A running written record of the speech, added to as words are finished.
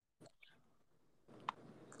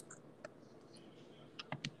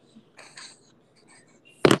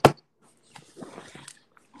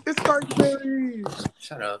Blackberry.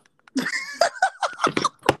 Shut up.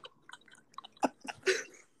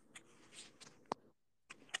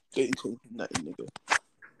 They ain't changing nothing, nigga.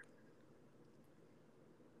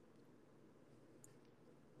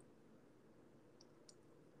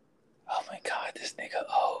 Oh my god, this nigga.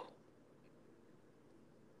 Oh.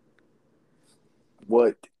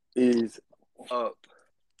 What is up,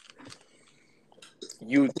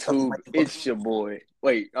 YouTube? It's your boy.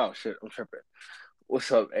 Wait, oh shit, I'm tripping. What's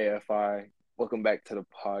up, AFI? Welcome back to the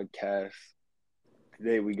podcast.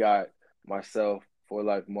 Today we got myself, For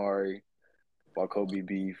Life Mari, Kobe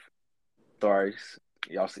Beef, Thrice.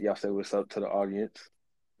 Y'all say what's up to the audience.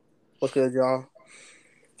 What's good, y'all?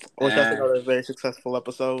 I wish I think another very successful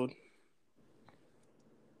episode.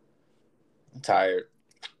 I'm tired.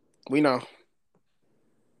 We know.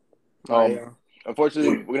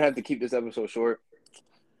 Unfortunately, we're gonna have to keep this episode short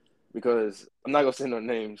because I'm not gonna say no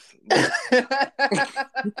names.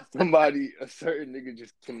 But a certain nigga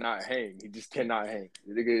just cannot hang. He just cannot hang.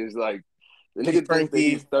 The nigga is like, the nigga thinks that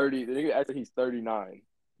he's 30. The nigga actually he's 39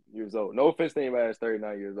 years old. No offense to anybody that's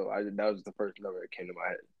 39 years old. That was the first number that came to my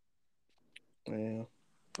head. Yeah.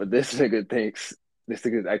 But this nigga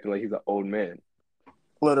is acting like he's an old man.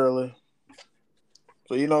 Literally.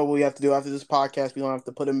 So you know what we have to do after this podcast? We don't have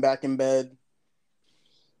to put him back in bed.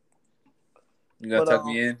 You gonna tuck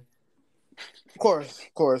me in? Of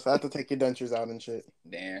course. I have to take your dentures out and shit.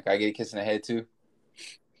 Damn, can I get a kiss in the head too?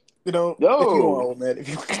 You know, yo, if you want, man. If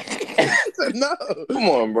you no, come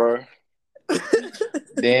on, bro.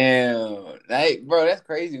 Damn, like, bro, that's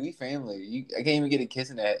crazy. We family. I can't even get a kiss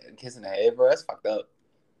in the head, bro. That's fucked up.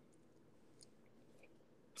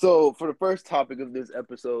 So for the first topic of this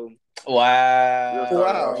episode,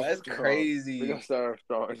 wow, that's crazy. We're gonna start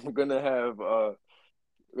strong. We're gonna have we're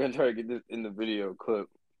gonna try to get this in the video clip.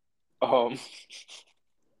 I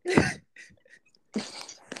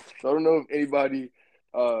don't know if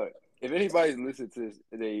anybody's listened to this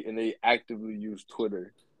and they actively use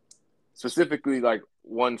Twitter, specifically like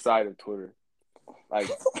one side of Twitter. Like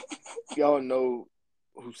y'all know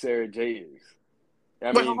who Sarah J is.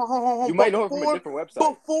 I mean, you might know her from a different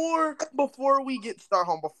website. Before we get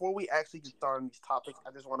started, before we actually get started on these topics, I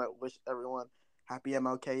just want to wish everyone happy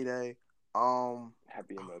MLK Day.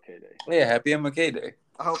 Happy MLK Day. Yeah, happy MLK Day.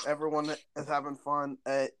 I hope everyone is having fun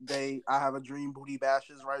at I have a dream booty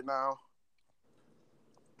bashes right now.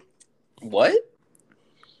 What?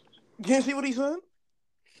 You can't see what he said?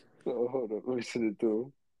 Oh, hold up. Let me send it to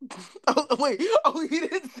him. Oh, wait. Oh, he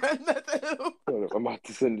didn't send that to him? Hold up. I'm about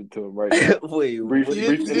to send it to him right now. Wait. Brief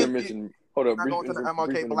intermission. Hold up. Going to the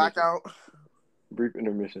MLK blackout. Brief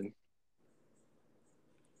intermission.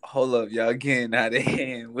 Hold up, y'all getting out of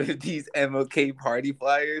hand with these MLK party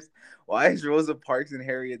flyers. Why is Rosa Parks and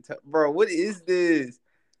Harriet bro, what is this?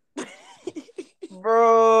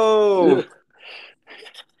 Bro.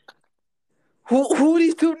 Who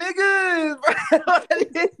these two niggas?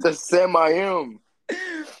 The Sam I Am.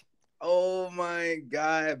 Oh my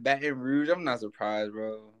god, Baton Rouge. I'm not surprised,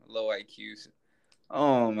 bro. Low IQs.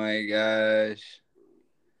 Oh my gosh.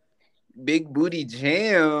 Big Booty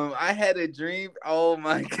Jam. I had a dream. Oh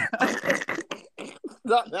my god.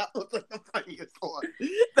 That was the funniest one.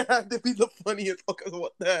 That had to be the funniest one.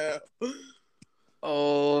 What the hell?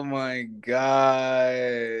 Oh my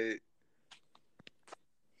god.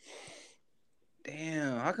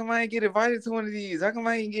 Damn, how come I didn't get invited to one of these? How come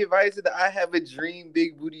I didn't get invited to the I Have a Dream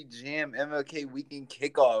Big Booty Jam MLK Weekend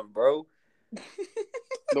Kickoff, bro?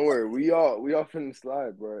 Don't worry, we all finna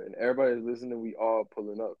slide, bro. And everybody's listening, we all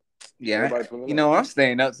pulling up. Yeah, I'm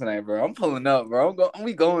staying up tonight, bro. I'm pulling up, bro.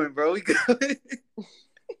 We going, bro. We going.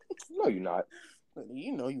 No, you're not.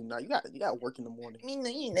 You know you're not. You got work in the morning. You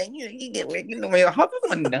get work. Man, hop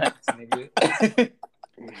on my nuts, nigga.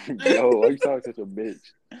 Yo, why you talking such a bitch?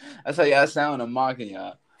 That's how y'all sound. I'm mocking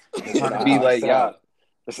y'all. I'm trying to be like y'all.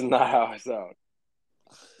 That's not how I sound.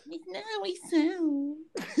 Now we sound.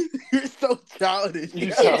 You're so childish.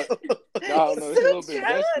 You sound. No, it's a little bit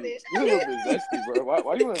zesty. You're a little bit zesty, bro.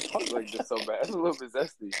 Why do you want to talk like this so bad? It's a little bit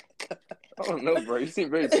zesty. I don't know, bro. You seem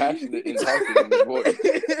very passionate in talking in your voice.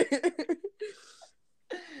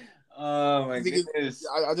 Oh my goodness.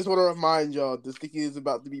 I just want to remind y'all, this thing is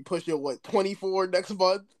about to be pushing 24 next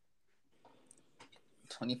month?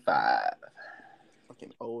 25.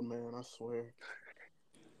 Fucking old man, I swear.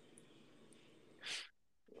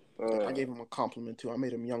 I gave him a compliment too. I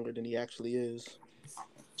made him younger than he actually is.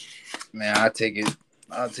 Man, I'll take it.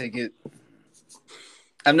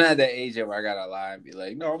 I'm not at that age yet where I gotta lie and be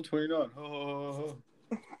like, no, I'm 29. All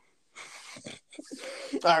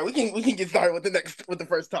right, we can get started with the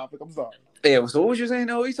first topic. I'm sorry. Yeah, so what was you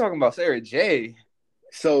saying? Oh, he's talking about Sarah J.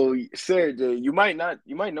 So Sarah J, you might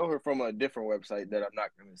know her from a different website that I'm not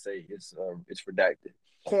gonna say. It's redacted.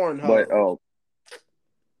 But Cornhub.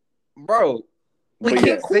 Bro, we but yeah.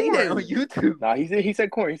 can't say that on Corn. YouTube. Nah, he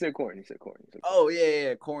said corn. He said corn. He said corn. Oh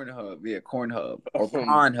yeah, Corn Hub. Yeah, Corn Hub. Or Um,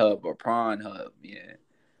 Prawn Hub. Yeah.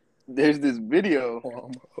 there's this video.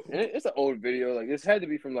 Um, It's an old video. Like this had to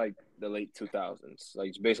be from like the late 2000s. Like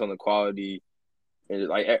it's based on the quality and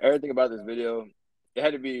like everything about this video. It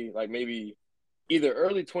had to be like maybe either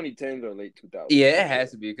early 2010s or late 2000s. Yeah, it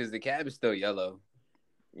has to be because the cab is still yellow.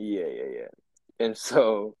 Yeah. And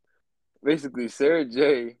so basically, Sarah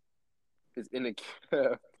J is in a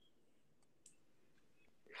cab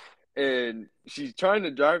and she's trying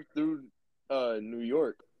to drive through New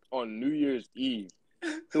York on New Year's Eve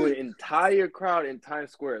through an entire crowd in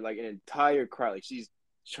Times Square, like an entire crowd. Like she's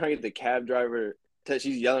trying to get the cab driver.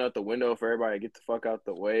 She's yelling out the window for everybody to get the fuck out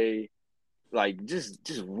the way, like just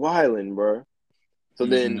wilding, bro. So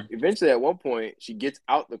then eventually, at one point, she gets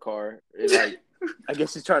out the car. And like, I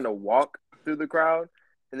guess she's trying to walk through the crowd,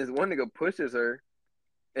 and this one nigga pushes her,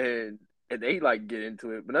 and they like get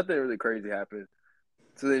into it, but nothing really crazy happens.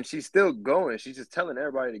 So then she's still going. She's just telling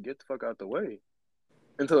everybody to get the fuck out the way.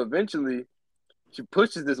 Until eventually she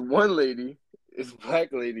pushes this one lady, this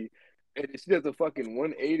black lady, and she does a fucking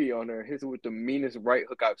 180 on her, hits her with the meanest right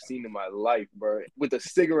hook I've seen in my life, bro. With a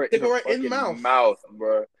cigarette in her fucking mouth,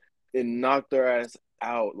 bro. And knocked her ass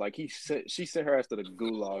out. Like she sent her ass to the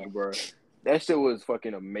gulag, bro. That shit was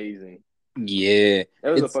fucking amazing. Yeah.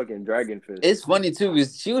 That was a fucking dragon fist. It's funny too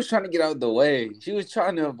because she was trying to get out of the way. She was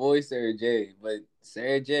trying to avoid Sarah J, but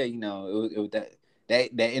Sarah J, it was that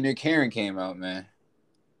inner Karen came out, man.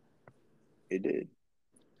 It did.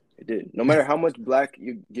 No matter how much black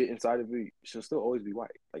you get inside of you, she'll still always be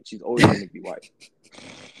white. Like she's always going to be white.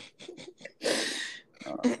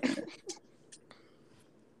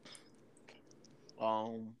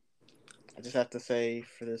 I just have to say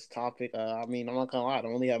for this topic, I mean, I'm not gonna lie, I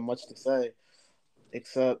don't really have much to say,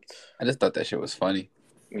 except I just thought that shit was funny.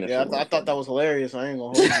 Yeah, I thought that was hilarious. I ain't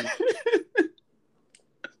gonna hold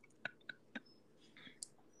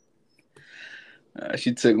you.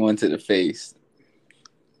 She took one to the face.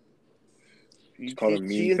 She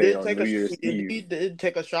did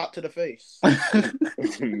take a shot to the face.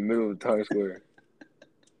 Middle of Times Square.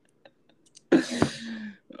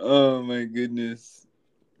 Oh my goodness.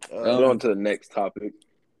 On to the next topic.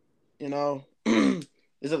 You know, I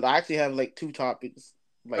actually have like two topics.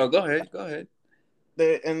 Like, go ahead.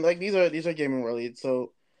 And like these are gaming related.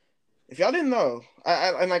 So if y'all didn't know,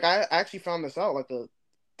 I actually found this out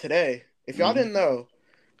today. If y'all didn't know,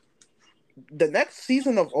 the next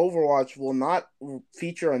season of Overwatch will not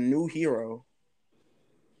feature a new hero.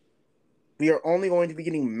 We are only going to be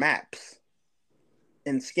getting maps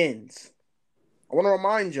and skins. I want to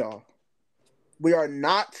remind y'all, we are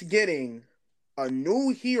not getting a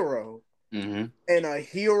new hero and a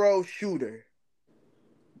hero shooter.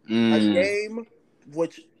 A game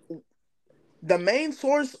which the main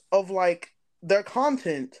source of like their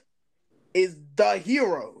content is the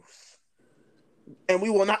heroes. And we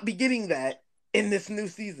will not be getting that in this new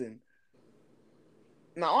season.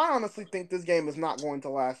 Now, I honestly think this game is not going to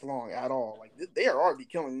last long at all. Like, they are already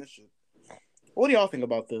killing this shit. What do y'all think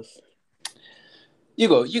about this? You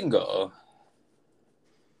can go.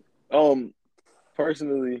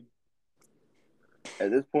 Personally,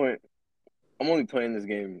 at this point, I'm only playing this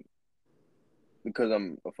game because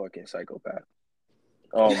I'm a fucking psychopath.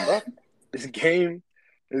 This game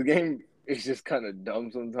is just kind of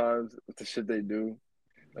dumb sometimes with the shit they do.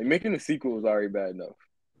 Like making a sequel is already bad enough,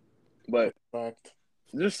 but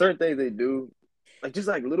there's certain things they do, like just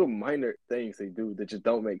like little minor things they do that just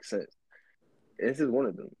don't make sense. And this is one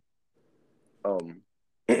of them.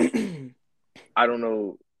 I don't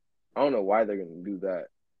know why they're gonna do that.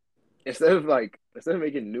 Instead of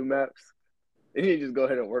making new maps, they need to just go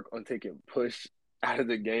ahead and work on taking push out of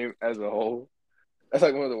the game as a whole. That's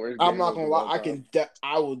like one of the worst. I'm not gonna lie.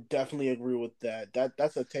 I will definitely agree with that.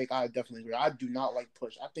 That's a take I definitely agree. I do not like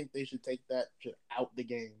push. I think they should take that shit out the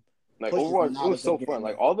game. Like push Overwatch, it was so fun.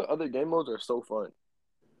 Like all the other game modes are so fun.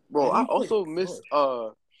 Bro, I also missed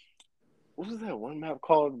what was that one map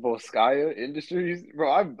called? Volskaya Industries? Bro,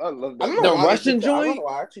 I love that. The Russian joint?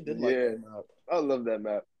 I actually did like that map. I love that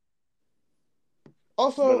map.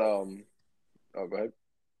 Also, but, go ahead.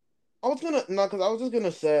 I was just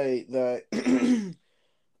gonna say that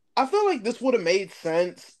I feel like this would have made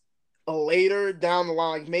sense later down the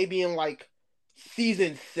line, like maybe in like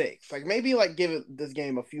season 6, like maybe like give this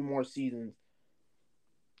game a few more seasons.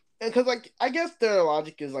 And because like I guess their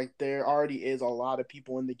logic is like there already is a lot of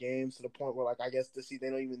people in the game to the point where like I guess they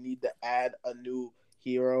don't even need to add a new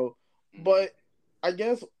hero. But I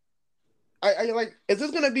guess I like. Is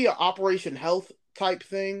this gonna be an Operation Health type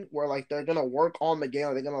thing where like they're gonna work on the game?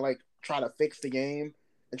 Or they're gonna like try to fix the game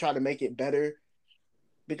and try to make it better?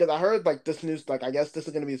 Because I heard like this news. Like I guess this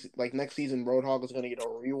is gonna be like next season. Roadhog is gonna get a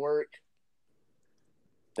rework.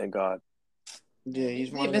 Thank God. Yeah, Man, he's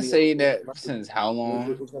they've wanting been to saying that since how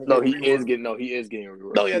long? It's gonna No, get he is reworked. getting. No, he is getting a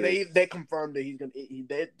reward. No, yeah, they confirmed that he's gonna.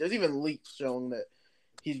 There's even leaks showing that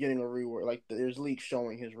he's getting a rework. Like there's leaks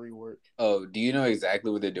showing his rework. Oh, do you know exactly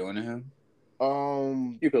what they're doing to him?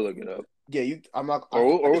 You could look it up. Yeah, I'm not. Or I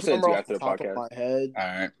we'll just send it to remember you off after the the top of podcast. my head.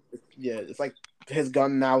 All right. Yeah, it's like his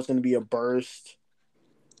gun now is gonna be a burst.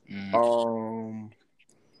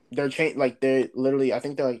 They're they're literally. I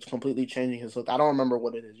think they're like completely changing his look. I don't remember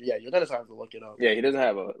what it is. Yeah, you're gonna have to look it up. Yeah, he doesn't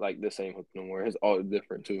have the same hook no more. His all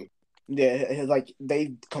different too. Yeah, his like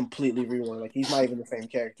they completely reworked. Like he's not even the same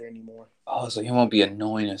character anymore. Oh, so he won't be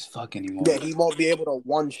annoying as fuck anymore. Yeah, he won't be able to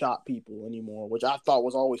one-shot people anymore, which I thought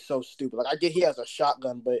was always so stupid. Like, I get he has a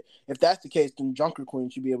shotgun, but if that's the case, then Junker Queen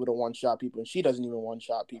should be able to one-shot people, and she doesn't even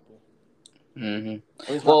one-shot people.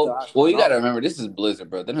 Mm-hmm. Well, you gotta remember, this is Blizzard,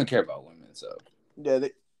 bro. They don't care about women, so. Yeah,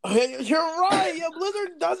 you're right. Yeah,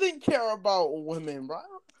 Blizzard doesn't care about women, bro.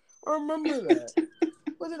 I remember that.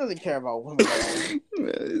 Blizzard doesn't care about women at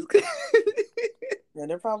all. Yeah,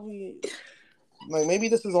 they're probably... Like, maybe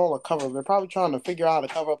this is all a cover. They're probably trying to figure out how to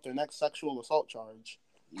cover up their next sexual assault charge.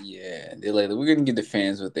 Yeah, they're like, we're gonna give the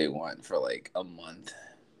fans what they want for like a month,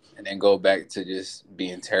 and then go back to just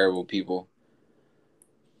being terrible people.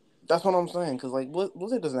 That's what I'm saying. Because like,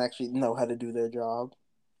 Blizzard doesn't actually know how to do their job.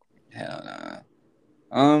 Hell nah.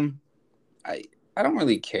 I don't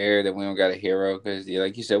really care that we don't got a hero because, yeah,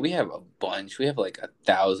 like you said, we have a bunch. We have like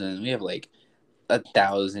 1,000. We have like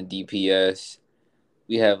 1,000 DPS.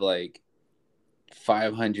 We have like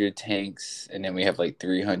 500 tanks, and then we have like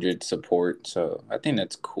 300 support. So I think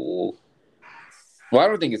that's cool. Well, I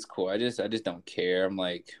don't think it's cool. I just don't care. I'm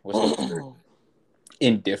like,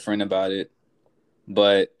 indifferent about it.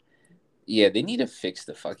 But yeah, they need to fix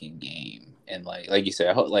the fucking game. And like you said,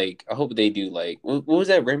 I hope they do like what was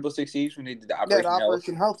that Rainbow Six Siege when they did the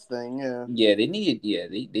Operation Health thing. Yeah. Yeah, they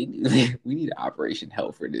we need Operation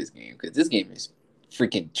Health for this game because this game is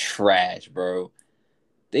freaking trash, bro.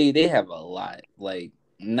 They have a lot they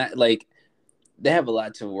have a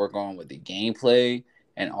lot to work on with the gameplay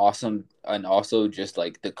and also just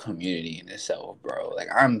like the community in itself, bro. Like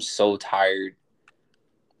I'm so tired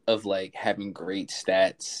of like having great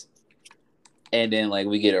stats and then like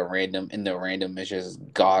we get a random and the random is just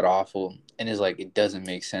god awful and it's like it doesn't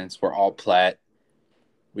make sense. We're all plat.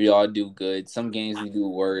 We all do good. Some games we do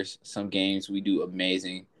worse. Some games we do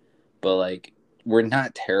amazing. But like we're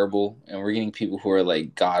not terrible and we're getting people who are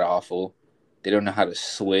like god awful. They don't know how to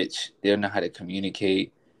switch. They don't know how to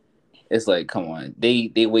communicate. It's like, come on.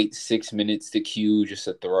 They wait 6 minutes to queue just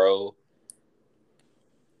to throw.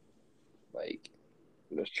 Like,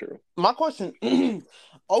 that's true. My question,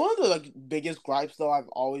 one of the like biggest gripes though I've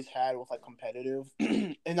always had with like competitive,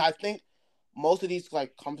 and I think most of these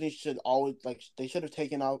like companies should always like they should have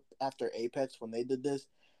taken out after Apex when they did this.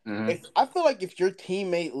 If I feel like if your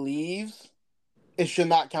teammate leaves, it should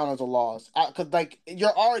not count as a loss because like you're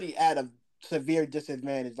already at a severe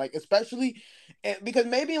disadvantage. Like especially because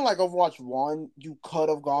maybe in like Overwatch 1 you could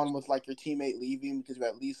have gone with like your teammate leaving because you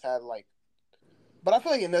at least had like. But I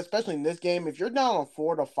feel like especially in this game, if you're down on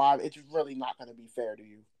 4 to 5, it's really not going to be fair to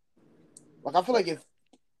you. Like I feel like if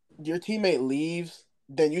your teammate leaves,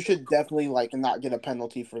 then you should definitely like not get a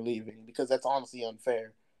penalty for leaving because that's honestly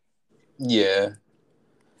unfair. Yeah,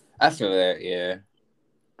 I feel that. Yeah,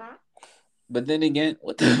 but then again,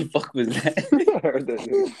 what the fuck was that?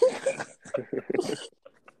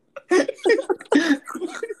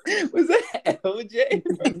 Was that LJ?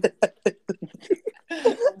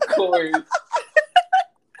 Of course.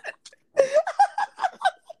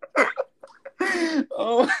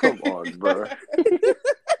 Oh, come on, bro.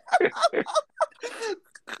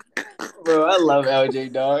 Bro, I love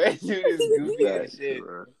LJ, dog. That dude is goofy as shit.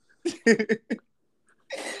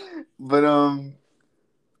 But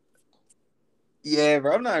yeah,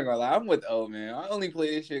 bro. I'm not gonna lie. I'm with O, man. I only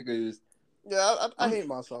play this shit because I hate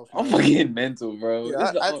myself. Man. I'm fucking mental, bro.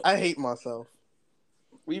 Yeah, I hate myself.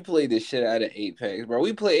 We play the shit out of Apex, bro.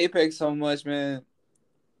 We play Apex so much, man.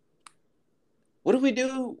 What did we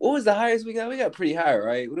do? What was the highest we got? We got pretty high,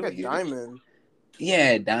 right? What did we get? Diamond.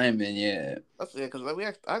 Yeah, Diamond, yeah. That's it, because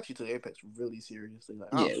like, I actually took Apex really seriously. Like,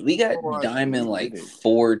 yeah, we got Diamond like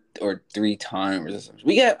 4 or 3 times or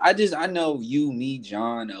something. I know you, me,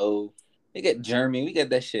 John, O. We got Jeremy. We got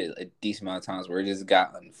that shit a decent amount of times where it just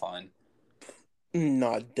gotten fun.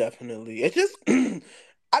 No, definitely. It's just,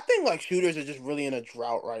 I think like shooters are just really in a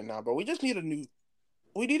drought right now, but we just need a new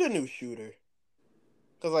we need a new shooter.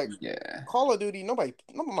 Cause like Yeah. Call of Duty, nobody.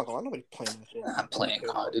 No, I'm not gonna lie, nobody playing that shit. I'm not Nobody playing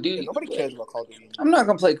cares Call of about. Yeah, Duty. nobody cares about Call of Duty I'm anymore. not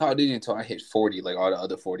gonna play Call of Duty until I hit 40, like all the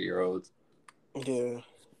other 40-year-olds. Yeah,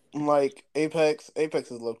 like Apex.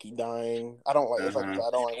 Apex is low key dying. I don't like. It's like I said,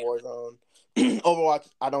 I don't like Warzone. Overwatch.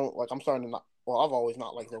 I don't like. I'm starting to not. Well, I've always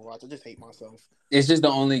not liked Overwatch. I just hate myself. It's just the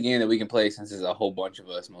only game that we can play since there's a whole bunch of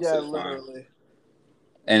us most Yeah, of the time. literally.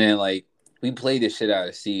 And then like we played the shit out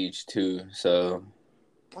of Siege too, so.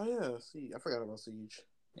 Oh yeah, Siege. I forgot about Siege.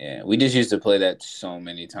 Yeah, we just used to play that so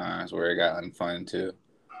many times where it got unfun too.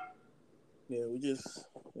 Yeah,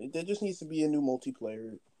 there just needs to be a new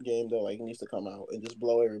multiplayer game that like needs to come out and just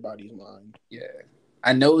blow everybody's mind. Yeah,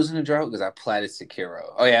 I know it was in a drought because I platted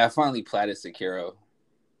Sekiro. Oh yeah, I finally platted Sekiro.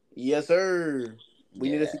 Yes, sir. We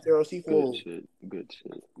need a Sekiro sequel. Good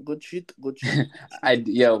shit. Good shit.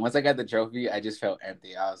 Once I got the trophy, I just felt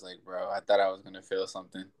empty. I was like, bro, I thought I was gonna feel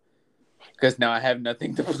something because now I have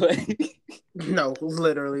nothing to play. No,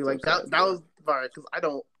 literally, like so that was right because I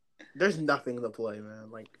don't. There's nothing to play,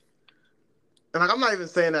 man. Like, and like I'm not even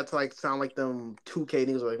saying that to like sound like them 2K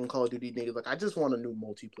niggas or like Call of Duty niggas. Like, I just want a new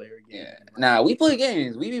multiplayer game. Yeah, Like, nah, we play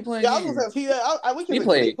games. We be playing yeah, I games. was gonna say, we can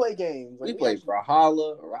play games. Like, we play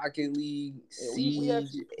Brawlhalla, Rocket League, Siege, we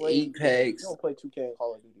actually play Apex. Games. We don't play 2K and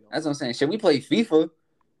Call of Duty. That's what I'm saying. Should we play FIFA?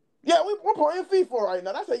 Yeah, we're playing FIFA right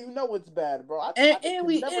now. That's how you know it's bad, bro.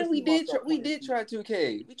 We did try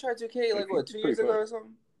 2K. We tried 2K like what 2 years ago or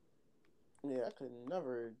something. Yeah, I could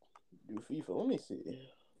never do FIFA. Let me see.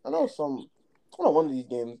 I know one of these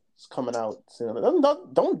games is coming out soon.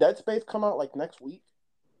 Don't Dead Space come out like next week?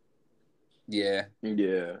 Yeah.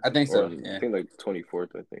 I think so. I think like 24th.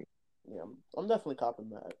 I think. Yeah, I'm definitely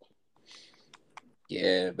copping that.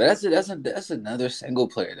 Yeah, but that's another single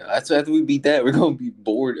player though. That's after we beat that, we're gonna be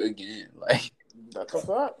bored again. Like that's a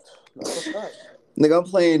fact. Like I'm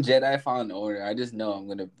playing Jedi Fallen Order. I just know I'm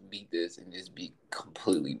gonna beat this and just be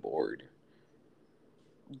completely bored.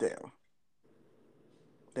 Damn,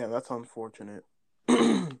 that's unfortunate.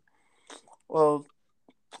 Well,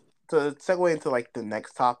 to segue into like the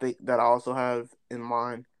next topic that I also have in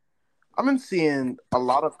mind, I've been seeing a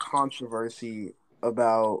lot of controversy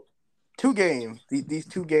about two games. These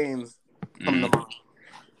two games come to mind,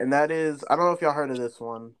 and that is I don't know if y'all heard of this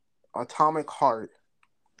one, Atomic Heart.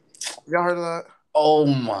 Y'all heard of that? Oh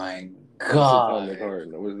my god! Atomic Heart.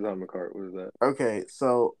 What is Atomic Heart? What is that? Okay,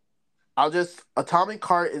 so Atomic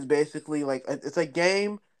Heart is basically like it's a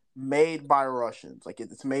game made by Russians. Like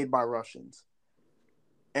it's made by Russians.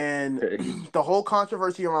 And the whole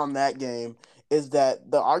controversy around that game is that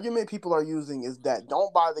the argument people are using is that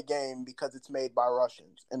don't buy the game because it's made by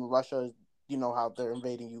Russians. And Russia, you know how they're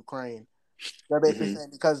invading Ukraine. They're basically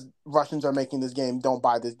saying because Russians are making this game, don't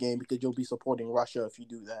buy this game because you'll be supporting Russia if you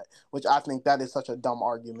do that. Which I think that is such a dumb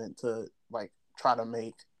argument to like try to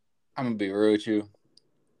make. I'm gonna be real with you.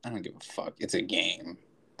 I don't give a fuck. It's a game.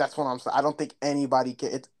 That's what I'm saying. I don't think anybody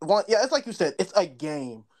can. It's like you said. It's a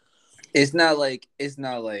game. It's not like,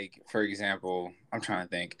 for example, I'm trying to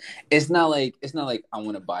think. It's not like I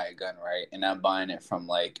want to buy a gun, right? And I'm buying it from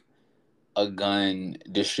like a gun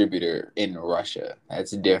distributor in Russia.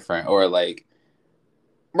 That's different. Or like,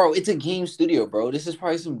 bro, it's a game studio, bro. This is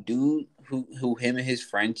probably some dude who him and his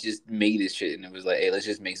friends just made this shit, and it was like, hey, let's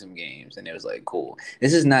just make some games, and it was like, cool.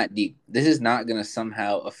 This is not deep. This is not gonna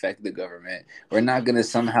somehow affect the government. We're not gonna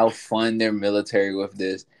somehow fund their military with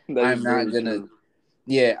this. I'm not gonna. True.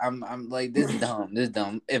 Yeah, I'm like this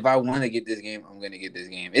dumb. If I want to get this game, I'm gonna get this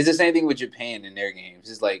game. It's the same thing with Japan and their games.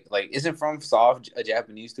 It's like isn't FromSoft a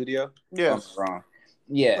Japanese studio? Yes. I'm wrong.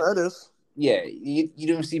 Yeah, that is. Yeah, you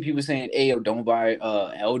don't see people saying, "Hey, don't buy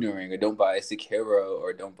Elden Ring or don't buy Sekiro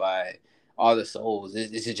or don't buy All the Souls."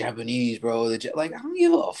 It's a Japanese, bro. Like I don't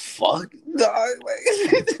give a fuck, dog.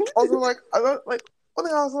 Also, one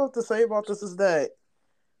thing I also have to say about this is that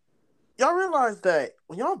y'all realize that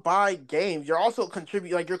when y'all buy games, you're also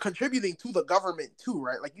you're contributing to the government too,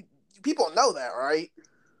 right? Like people know that, right?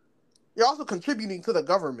 You're also contributing to the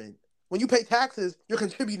government. When you pay taxes, you're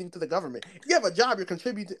contributing to the government. If you have a job, you're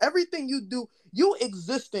contributing. Everything you do, you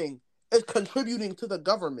existing is contributing to the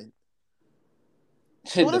government.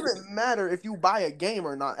 So what does it matter if you buy a game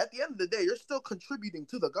or not? At the end of the day, you're still contributing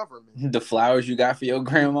to the government. The flowers you got for your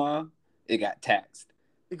grandma, it got taxed.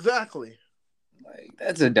 Exactly. Like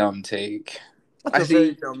that's a dumb take. That's a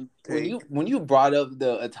very dumb take. When you brought up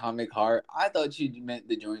the Atomic Heart, I thought you meant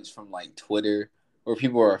the joints from like Twitter where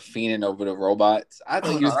people are fiending over the robots. I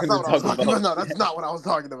thought you was going to talk about. No, that's not what I was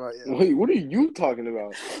talking about. Yeah. Wait, what are you talking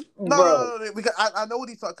about? No. Because I know what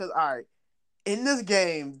he's talking. Because all right, in this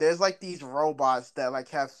game, there's like these robots that like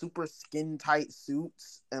have super skin tight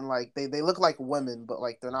suits and like they look like women, but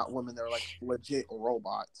like they're not women. They're like legit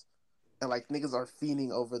robots, and like niggas are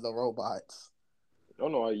fiending over the robots. I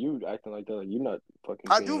don't know why you acting like that. Like, you're not fucking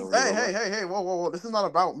I fiending do. over the Hey, robot. hey, hey, hey! Whoa, whoa, whoa! This is not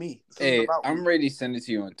about me. This isn't Hey, about I'm me. ready to send it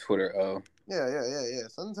to you on Twitter. Oh, Yeah.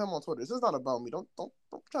 Send him on Twitter. This is not about me. Don't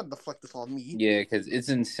try to deflect this on me. yeah, because it's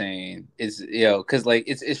insane. It's because like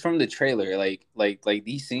it's from the trailer. Like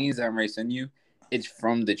these scenes that I'm ready to send you, it's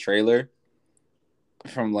from the trailer,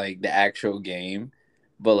 from like the actual game.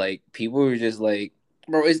 But like people were just like,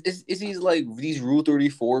 bro, it's these like these Rule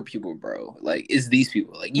 34 people, bro. Like it's these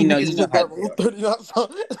people. Like Niggas you know said how that they rule are. 30, not so,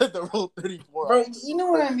 the rule 34. Bro, you know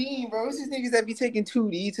what I mean, bro. It's these niggas that be taking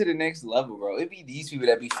 2D to the next level, bro. It be these people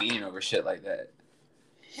that be feeding over shit like that.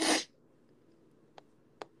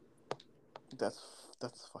 That's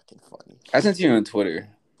fucking funny. I sent you on Twitter.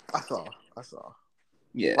 I saw.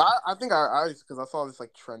 Yeah. Well, I think I because I saw this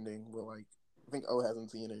like trending, but like I think O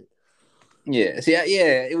hasn't seen it. Yeah. See,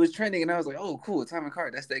 yeah, it was trending, and I was like, "Oh, cool, Atomic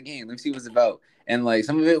Heart. That's that game. Let me see what it's about." And like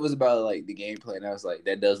some of it was about like the gameplay, and I was like,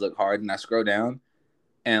 "That does look hard." And I scroll down,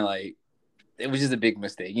 and like it was just a big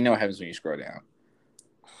mistake. You know what happens when you scroll down.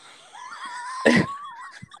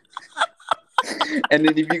 And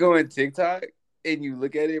then if you go on TikTok and you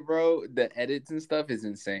look at it, bro, the edits and stuff is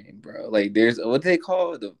insane, bro. Like there's what they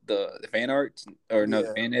call the fan arts or no, the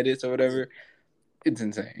Yeah, fan edits or whatever. It's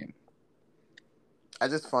insane. I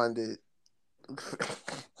just find it.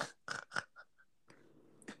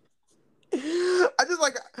 I just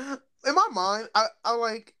like in my mind, I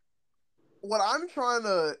like what I'm trying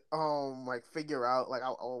to like figure out, like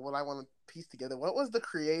what I want to piece together. What was the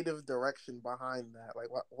creative direction behind that? Like,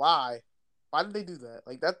 why did they do that?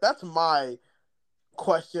 Like that's my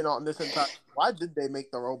question on this entire. Why did they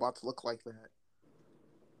make the robots look like that?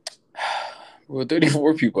 Well,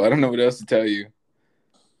 34 people. I don't know what else to tell you.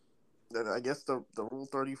 And I guess the Rule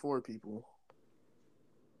 34 people.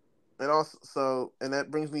 And also, and that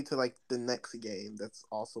brings me to like the next game that's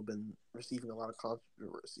also been receiving a lot of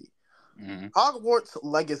controversy. Mm-hmm. Hogwarts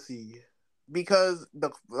Legacy, because the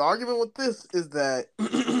argument with this is that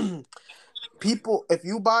people, if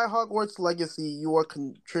you buy Hogwarts Legacy, you are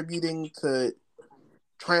contributing to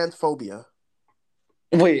transphobia.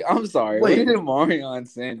 Wait, I'm sorry. Wait. What did Marion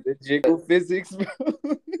send? The jiggle physics, bro?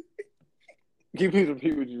 Give me the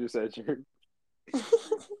people you just said, Jerry.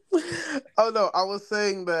 Oh no, I was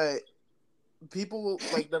saying that people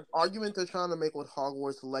like the argument they're trying to make with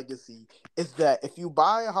Hogwarts Legacy is that if you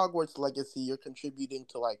buy a Hogwarts Legacy, you're contributing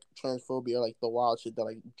to like transphobia, like the wild shit that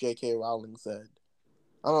like J.K. Rowling said.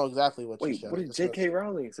 I don't know exactly what she Wait, said. what did J.K.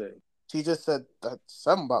 Rowling say? She just said that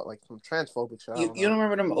something about like some transphobic shit. I You don't don't know.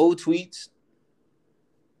 remember them old tweets?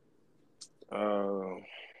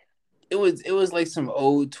 It was like some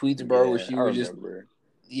old tweets, bro, where Yeah, she I was just remember.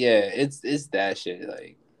 it's that shit.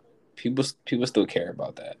 Like people still care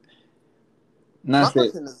about that. My Not that.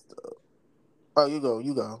 question is, oh, you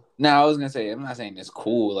go. No, I was gonna say I'm not saying it's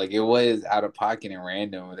cool. Like it was out of pocket and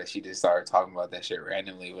random that she just started talking about that shit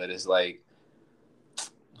randomly. But it's like,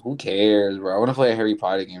 who cares, bro? I want to play a Harry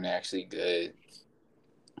Potter game that's actually good.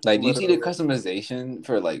 Like, do you see the Literally. customization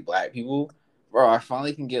for like black people, bro? I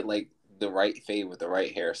finally can get like the right fade with the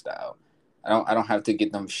right hairstyle. I don't have to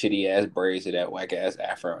get them shitty ass braids or that whack ass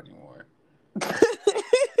afro anymore.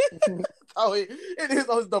 Oh, it is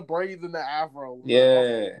always the braids and the afro.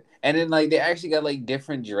 Yeah. And then like they actually got like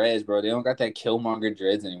different dreads, bro. They don't got that Killmonger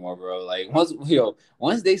dreads anymore, bro. Like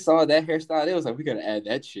once they saw that hairstyle, they was like, we gotta add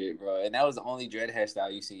that shit, bro. And that was the only dread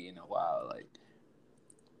hairstyle you see in a while. Like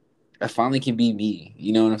I finally can be me.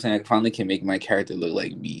 You know what I'm saying? I finally can make my character look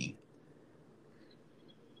like me.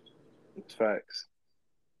 It's facts.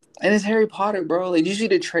 And it's Harry Potter, bro. Like, you see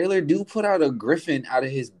the trailer? Dude put out a griffin out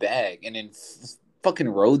of his bag and then fucking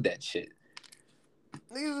rode that shit.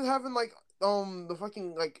 Niggas is having like the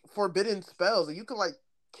fucking like forbidden spells. Like, you can like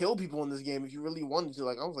kill people in this game if you really wanted to.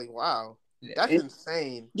 Like I was like, wow, that's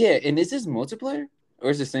insane. Yeah, and is this multiplayer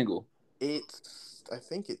or is it single? I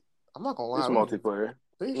think it. I'm not gonna lie. It's multiplayer.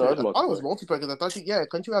 No, I it's thought it was multiplayer. multiplayer because I thought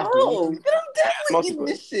couldn't you have duels? Oh, I'm definitely getting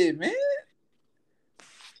this shit, man.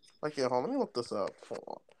 Like, yeah, hold on, let me look this up. Hold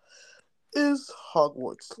on. Is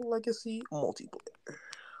Hogwarts Legacy multiplayer?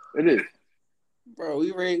 It is. Bro,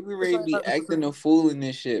 we ready to be acting a fool in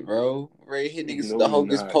this shit, bro. Ready to hit niggas with No, the we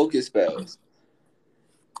hocus not. pocus spells.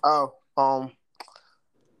 Oh,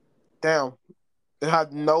 damn. It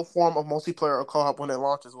had no form of multiplayer or co-op when it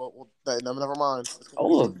launches. Well never mind.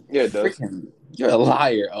 Oh, yeah, it does. You're a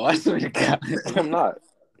liar. Oh, I swear to God. I'm not.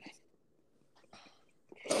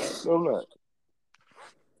 No, I'm not.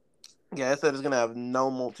 Yeah, it said it's gonna have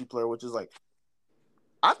no multiplayer, which is like,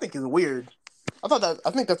 I think is weird.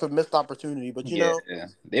 I think that's a missed opportunity. But Yeah,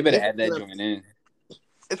 they better add that joint in.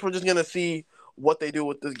 We're just gonna see what they do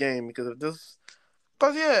with this game because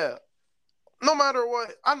yeah, no matter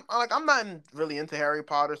what, I'm not really into Harry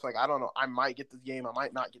Potter, so like I don't know, I might get this game, I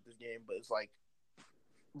might not get this game, but it's like,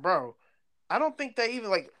 bro, I don't think they even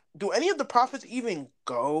like. Do any of the profits even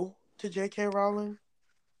go to J.K. Rowling?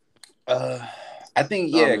 I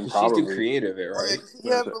think because she's the creator of it, right?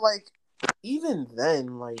 Yeah, but like even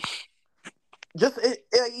then, like you're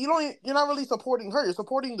not really supporting her. You're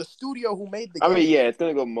supporting the studio who made the game. I mean, yeah, it's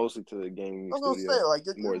gonna go mostly to the gaming studio. Say, like,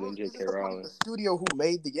 more than J.K. Rowling. The studio who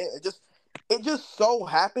made the game. It just so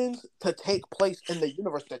happens to take place in the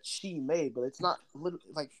universe that she made, but it's not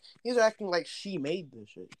like he's acting like she made this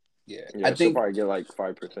shit. Yeah, I think probably get like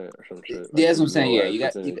 5% or some shit. Yeah, that's what I'm saying. Yeah, you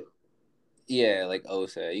got like O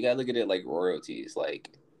said, you gotta look at it like royalties, like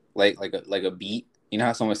a beat. You know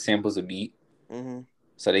how someone samples a beat,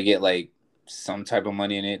 so they get like some type of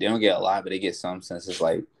money in it. They don't get a lot, but they get some, since it's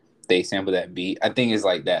like they sample that beat. I think it's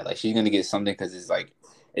like that. Like she's gonna get something because it's like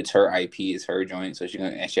it's her IP, it's her joint, so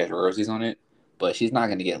and she has royalties on it. But she's not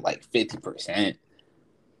gonna get like 50%.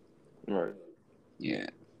 Right. Yeah.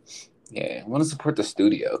 Yeah, I want to support the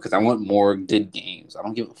studio because I want more good games. I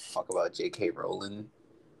don't give a fuck about J.K. Rowling.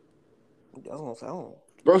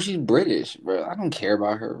 Bro, she's British, bro. I don't care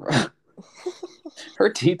about her, bro. Her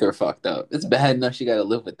teeth are fucked up. It's bad enough she got to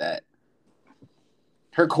live with that.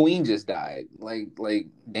 Her queen just died. Like,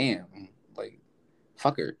 damn. Like,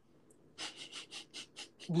 fuck her.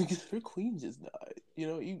 Because her queen just died. You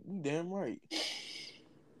know, you damn right.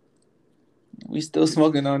 We still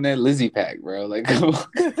smoking on that Lizzie pack, bro. Like, come on.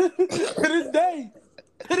 To this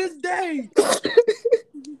day.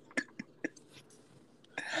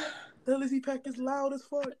 The Lizzie pack is loud as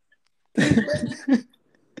fuck.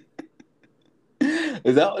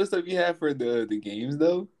 Is that all the stuff you have for the games,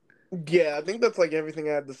 though? Yeah, I think that's like everything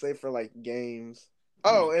I had to say for like games.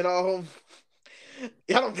 Oh, and I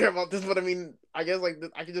don't care about this, but I mean, I guess like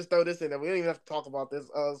I could just throw this in there. We don't even have to talk about this.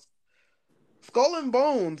 Skull and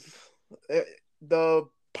Bones, the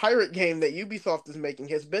pirate game that Ubisoft is making,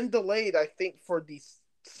 has been delayed, I think, for the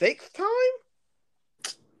 6th time?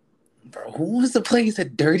 Bro, who wants to play as a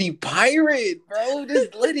dirty pirate, bro?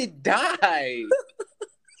 Just let it die.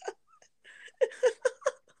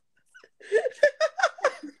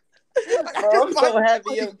 Bro, I'm so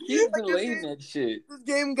happy. Yo, keep delaying that shit. This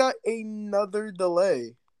game got another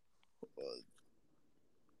delay.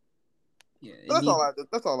 Yeah, that's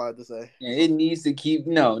all I had to say. Yeah, it needs to keep.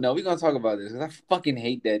 No, we're gonna talk about this because I fucking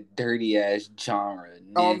hate that dirty ass genre.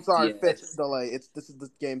 Oh, I'm sorry, 5th delay. This is the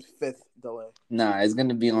game's 5th delay. Nah, it's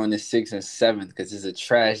gonna be on the 6th and 7th because it's a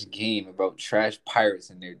trash game about trash pirates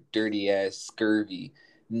and their dirty ass, scurvy,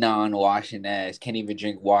 non-washing ass. Can't even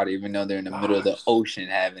drink water even though they're in the middle of the ocean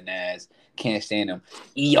having ass. Can't stand them.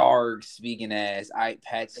 Yarg speaking ass, eye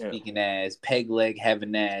patch speaking ass, peg leg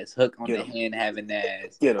having ass, hook on the hand having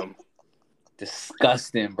ass. Get them.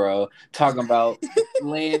 Disgusting, bro. Talking about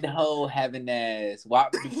land hoe having ass,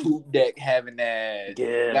 wop the poop deck having ass,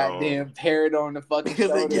 goddamn parrot on the fucking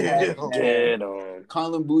shoulder having ass,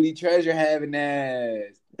 calling booty treasure having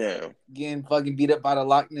ass. Damn. Getting fucking beat up by the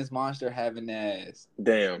Loch Ness monster having ass.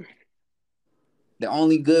 Damn. The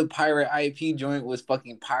only good pirate IP joint was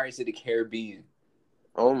fucking Pirates of the Caribbean.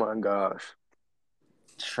 Oh my gosh.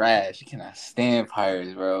 Trash. You cannot stand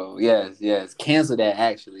pirates, bro. Yes. Cancel that,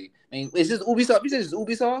 actually. I mean, is this Ubisoft? You said it's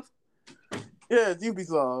Ubisoft? Yeah, it's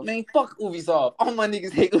Ubisoft. Man, fuck Ubisoft. All my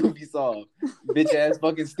niggas hate Ubisoft. Bitch ass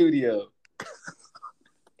fucking studio.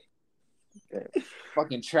 Okay.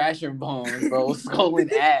 Fucking trash and bones, bro. Skull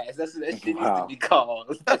and ass. That's what that shit needs to be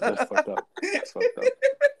called. That's fucked up. That's fucked up.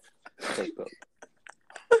 That's fucked up.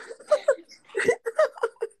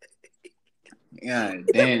 God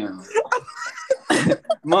damn.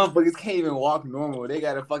 Motherfuckers can't even walk normal. They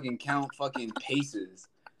gotta fucking count fucking paces.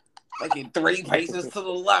 Fucking 3 paces to the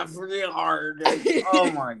left real hard. Oh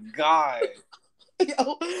my god.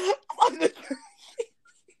 Yo,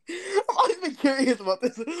 I've always been curious about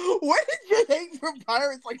this. Where did your hate for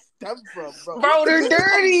pirates like stem from, bro? Bro, they're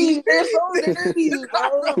dirty. They're so dirty,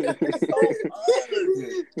 bro.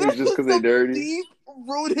 It's just because they're dirty.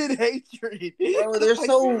 Deep-rooted hatred. Bro, they're like,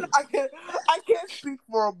 so. I can't speak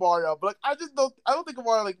for Mario, but like I don't think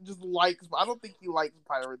Mario like just likes. I don't think he likes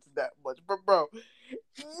pirates that much. But bro,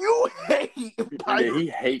 you hate pirates. Yeah, he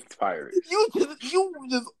hates pirates. You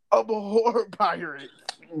just abhor pirates,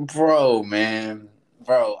 bro, man.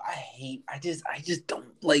 Bro, I just don't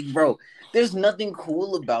like, bro. There's nothing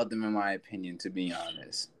cool about them in my opinion, to be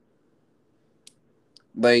honest.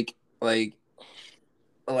 Like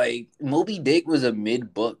Moby Dick was a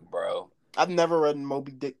mid book, bro. I've never read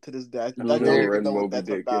Moby Dick to this day. I don't Never even read know what Moby that's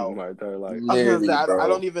Dick in about. my entire life. I was gonna say Literally, I bro.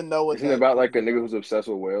 don't even know what Isn't it that about like a is nigga about. who's obsessed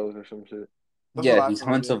with whales or some shit? That's what Yeah, I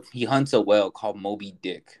figured. he hunts a whale called Moby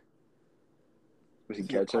Dick. Does he Is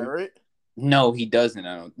he a catch him? pirate? No, he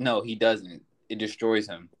doesn't. No, he doesn't. It destroys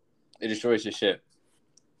him. It destroys his ship.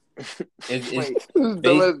 Wait, are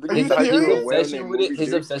you serious?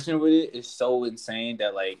 His obsession with it is so insane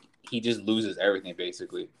that like he just loses everything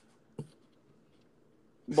basically.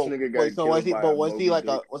 This But nigga wait, got so was killed he? by But a was he Moby like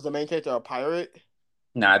Dick. was the main character a pirate?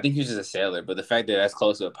 Nah, I think he's just a sailor, but the fact that that's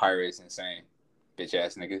close to a pirate is insane. Bitch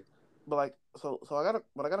ass nigga. But like, so I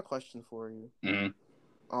got a question for you.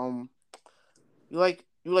 Mm-hmm. You like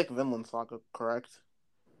Vinland Saga, correct?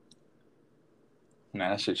 Nah,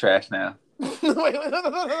 that shit trash now. wait,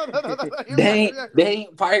 no. They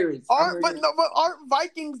ain't pirates. But aren't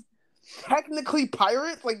Vikings technically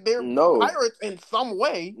pirates? Like they're pirates in some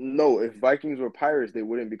way. No, if Vikings were pirates, they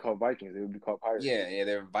wouldn't be called Vikings. They would be called pirates. Yeah,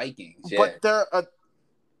 they're Vikings. Yeah. But they're a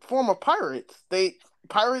form of pirates.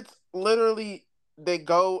 Pirates literally they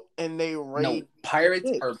go and they raid. No, pirates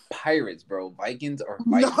ships. are pirates, bro. Vikings are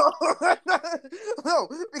Vikings. No,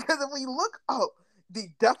 because if we look up the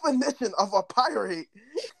definition of a pirate,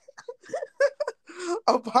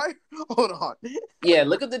 hold on. Yeah,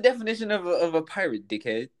 look up the definition of a pirate,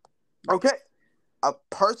 dickhead. Okay, a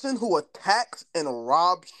person who attacks and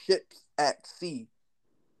robs ships at sea.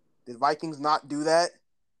 Did Vikings not do that?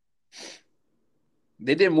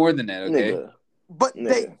 They did more than that, okay? Nigga. But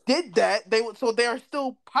they did that. So they are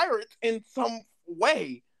still pirates in some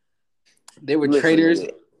way. They were traitors.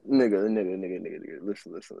 Nigga.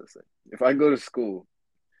 Listen. If I go to school,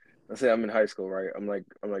 let's say I'm in high school, right? I'm like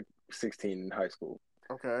 16 in high school.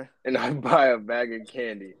 Okay. And I buy a bag of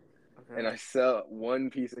candy. Okay. And I sell one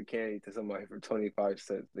piece of candy to somebody for 25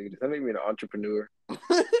 cents. Nigga, does that make me an entrepreneur?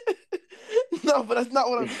 No, but that's not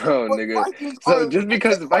what I'm saying. No, nigga. So just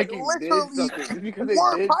because Vikings did something, just because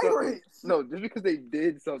they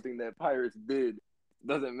did something that pirates did,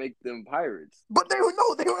 doesn't make them pirates. But they were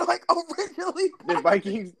like originally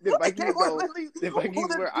pirates. The Vikings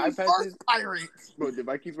wear eye patches. Pirates. Bro, the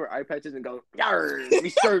Vikings wear eye patches and go, "Yarr, we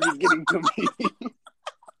serve is getting to me."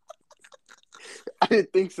 I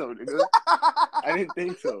didn't think so, nigga. I didn't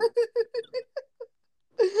think so.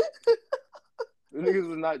 The niggas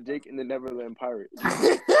was not Jake and the Neverland Pirates.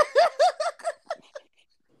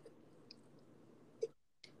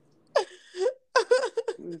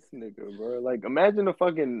 This nigga, bro. Like, imagine a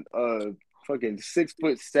fucking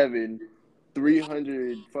 6'7",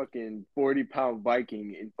 340-pound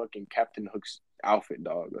Viking in fucking Captain Hook's outfit,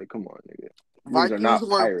 dog. Like, come on, nigga.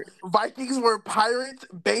 Vikings were pirates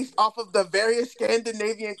based off of the various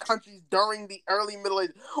Scandinavian countries during the early Middle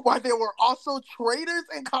Ages, while they were also traders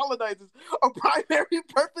and colonizers. A primary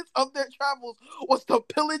purpose of their travels was to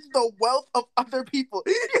pillage the wealth of other people.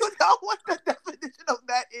 You know what the definition of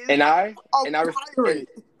that is? And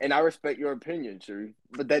I respect your opinion, Sharif,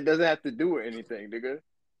 but that doesn't have to do with anything, nigga.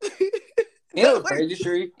 You know what's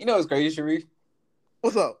crazy, Sharif?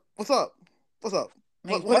 What's up?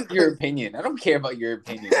 Man, fuck your opinion. I don't care about your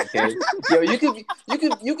opinion, okay? Yo, you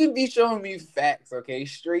can be showing me facts, okay?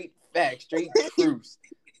 Straight facts, straight truths.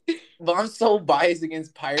 But I'm so biased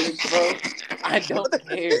against pirates, bro. I don't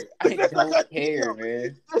care.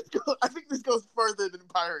 Man. I think this goes further than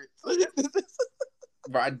pirates.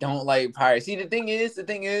 Bro, I don't like pirates. See, the thing is,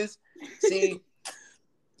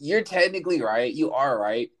 you're technically right. You are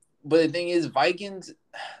right. But the thing is, Vikings,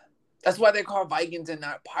 that's why they're called Vikings and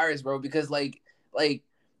not pirates, bro. Because like the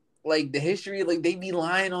history, like they be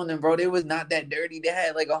lying on them, bro. They was not that dirty. They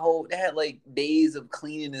had like days of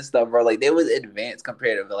cleaning and stuff, bro. Like they was advanced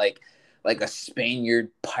compared to like a Spaniard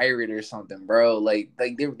pirate or something, bro. Like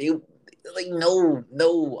they like no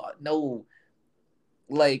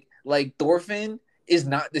like Thorfinn is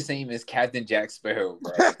not the same as Captain Jack Sparrow,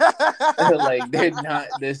 bro. Like they're not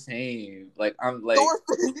the same. Like I'm like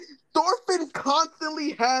Thorfinn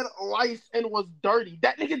constantly had lice and was dirty.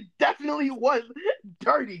 That nigga definitely was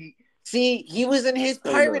dirty. See, he was in his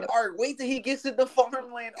pirate arc. Wait till he gets to the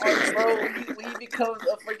farmland arc, bro. When he becomes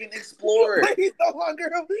a freaking explorer. But he's no longer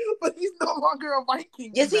a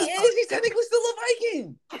Viking. Yes, he is. He's technically still a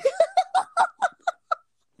Viking.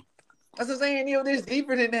 That's what I'm saying. Yo, there's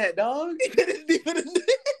deeper than that, dog. It's deeper than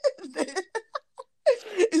that.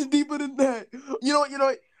 It's deeper than that. You know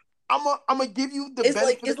what? I'm gonna give you the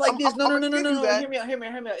benefit. It's like this. No. Hear me out.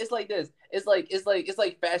 It's like this. It's like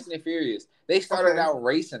Fast and Furious. They started out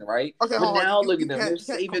racing, right? Okay, but now look at them. They're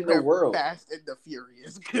saving the world. Fast and the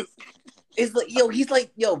Furious. It's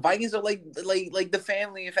like Vikings are like the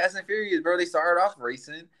family in Fast and Furious, bro. They started off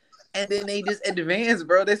racing. And then they just advanced,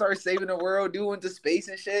 bro. They started saving the world, doing to space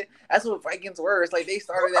and shit. That's what Vikings were. It's like they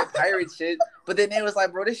started that pirate shit, but then they was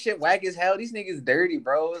like, bro, this shit whack as hell. These niggas dirty,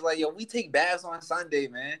 bro. It was like, yo, we take baths on Sunday,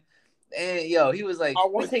 man. And yo, he was like,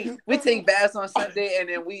 we take baths on Sunday, and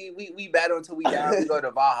then we battle until we die. We go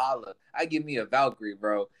to Valhalla. I give me a Valkyrie,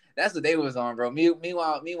 bro. That's what they was on, bro.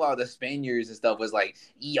 Meanwhile, the Spaniards and stuff was like,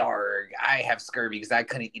 yarg, I have scurvy because I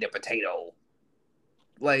couldn't eat a potato.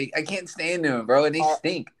 Like, I can't stand them, bro, and they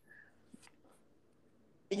stink.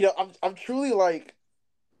 You know, I'm truly like,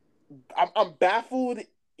 I'm baffled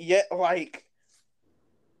yet like,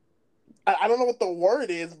 I don't know what the word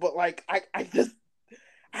is, but like, I just,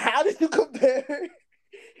 how did you compare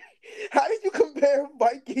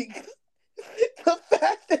Vikings to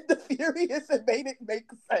Fast and the Furious and made it make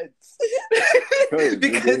sense?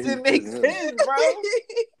 Because it makes sense, bro.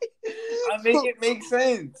 I make it make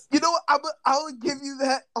sense. You know what? I'll give you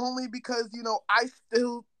that only because, you know,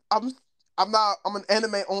 I'm an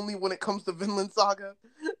anime only when it comes to Vinland Saga.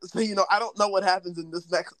 So, you know, I don't know what happens in this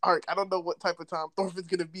next arc. I don't know what type of time Thorfinn's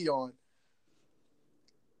gonna be on.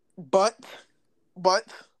 But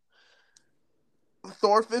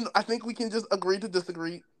Thorfinn, I think we can just agree to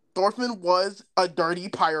disagree. Thorfinn was a dirty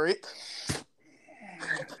pirate.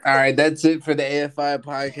 All right, that's it for the AFI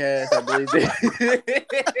podcast. I believe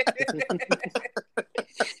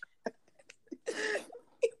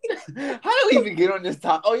How do we even get on this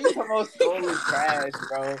topic? Oh, you talking about Skull is trash,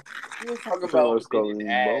 bro. You was talking about Skull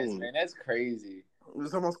and ass, man. That's crazy. You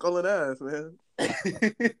was talking about Skull and ass, man.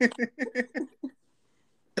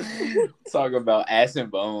 Talk about ass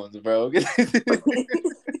and bones, bro.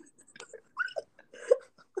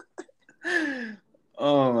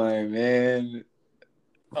 Oh my man.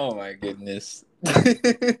 Oh my goodness.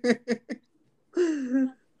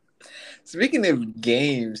 Speaking of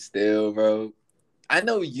games still, bro. I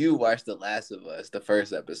know you watched The Last of Us, the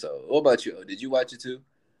first episode. What about you? Did you watch it too?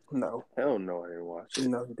 No. Hell no, I didn't watch it.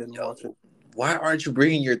 No, he didn't watch it. Why aren't you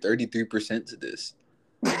bringing your 33% to this?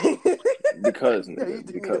 Because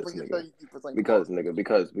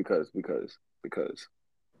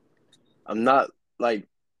I'm not like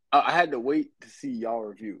I had to wait to see y'all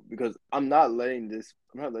review because I'm not letting this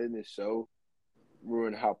show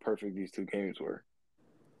ruin how perfect these two games were.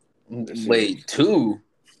 Wait, two?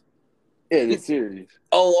 Yeah, the series.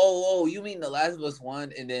 Oh, you mean The Last of Us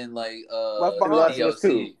 1 and then like Left Behind. Last of Us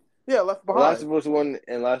 2. Yeah, Left Behind. Last of Us 1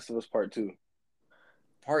 and Last of Us Part 2.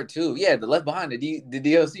 Part 2. Yeah, the Left Behind, the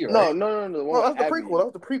DLC, right? No. No, that's the prequel. That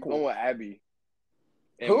was the prequel. The one with Abby.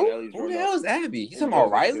 Who? Who the hell is Abby? You talking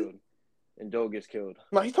about Riley? And Joe gets killed.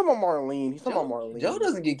 No, he's talking about Marlene. Joe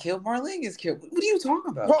doesn't get killed. Marlene gets killed. What are you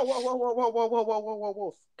talking about?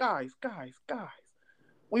 Whoa. Guys.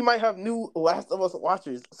 We might have new Last of Us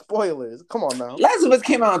watchers. Spoilers. Come on now. Last of Us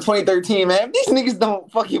came out in 2013, man. These niggas don't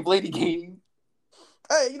fucking play the game.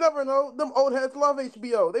 Hey, you never know. Them old heads love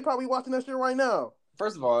HBO. They probably watching that shit right now.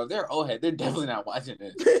 First of all, if they're old head, they're definitely not watching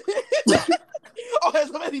this. Old heads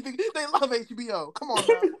love anything. They love HBO. Come on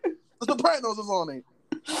now. The Sopranos is on it.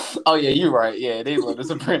 Oh yeah, you're right. Yeah, they love The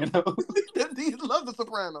Sopranos. They love The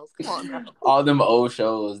Sopranos. Come on now. All them old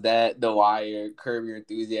shows, that The Wire, Curb Your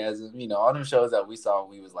Enthusiasm, you know, all them shows that we saw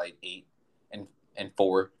when we was like 8 and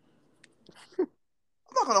 4. I'm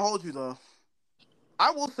not gonna hold you though.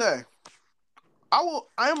 I will say, I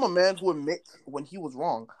am a man who admits when he was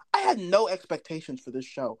wrong. I had no expectations for this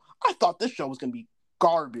show. I thought this show was gonna be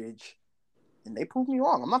garbage, and they proved me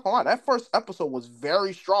wrong. I'm not gonna lie. That first episode was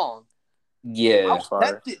very strong. Yeah,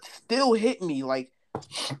 that shit still hit me like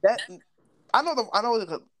that.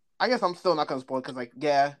 I guess I'm still not gonna spoil because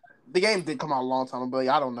the game did come out a long time ago. But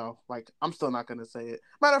I don't know. Like, I'm still not gonna say it.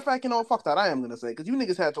 Matter of fact, you know, fuck that. I am gonna say it because you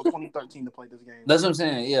niggas had till 2013 to play this game. That's what I'm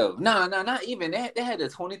saying. Yo, not even. They had the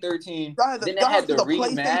 2013. Then they had the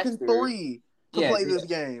PlayStation 3 to play this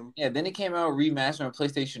game. Yeah, then it came out remastered on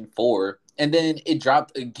PlayStation 4, and then it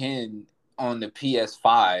dropped again on the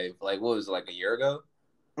PS5. Like, what was it, like a year ago?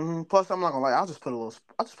 Mm-hmm. Plus, I'm not gonna lie. I'll just put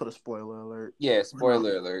a spoiler alert. Yeah,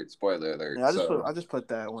 spoiler alert. Yeah, I just put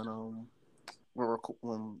that when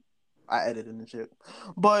I edited and shit.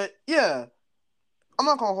 But yeah, I'm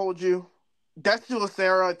not gonna hold you. Death to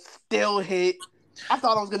Sarah still hit. I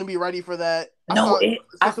thought I was gonna be ready for that.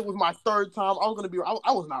 Since it was my third time, I was gonna be.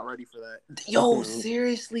 I was not ready for that. Yo,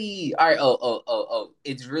 seriously. All right. Oh.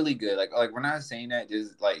 It's really good. Like we're not saying that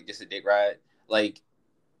just a dick ride. Like,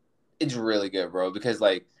 it's really good, bro. Because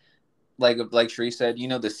like Shree said, you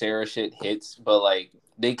know, the Sarah shit hits, but like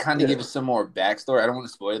they kind of give us some more backstory. I don't want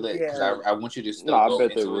to spoil it because I want you to still go I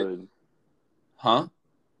bet into they would. Huh?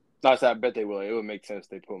 No, I bet they will. It would make sense.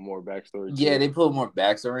 They put more backstory. Yeah, they put more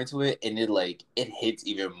backstory into it, and it hits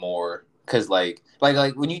even more Because like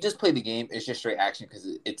when you just play the game, it's just straight action because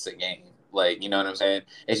it's a game. Like, you know what I'm saying?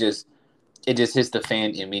 It just hits the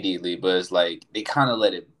fan immediately. But it's like they kind of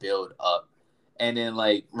let it build up. And then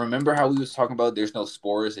like remember how we was talking about there's no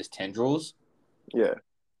spores, it's tendrils. Yeah.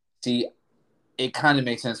 See, it kind of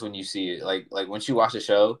makes sense when you see it. Like once you watch the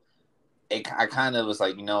show, I kind of was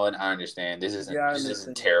like, you know what? I understand. This I isn't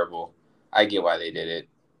understand. terrible. I get why they did it.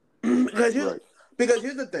 Because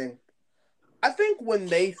here's the thing. I think when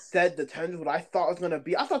they said the tendrils, what I thought it was gonna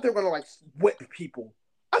be, I thought they were gonna like whip people.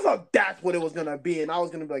 I thought that's what it was gonna be, and I was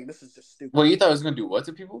gonna be like, this is just stupid. Well, you thought it was gonna do what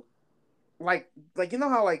to people? Like you know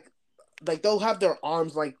how like they'll have their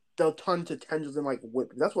arms like they'll turn to tendrils and like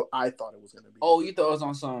whip. That's what I thought it was gonna be. Oh, you thought it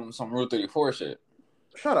was on some Rule 34 shit.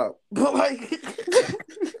 Shut up. But like,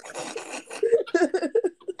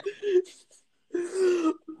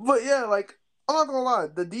 but yeah, like I'm not gonna lie,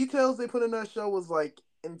 the details they put in that show was like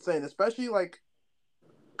insane, especially like.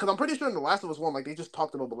 Because I'm pretty sure in The Last of Us 1, like, they just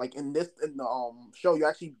talked about, but, like, in the show, you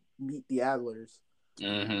actually meet the Adlers.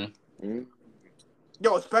 Mm-hmm.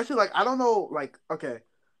 Yo, especially, like, I don't know, like, okay.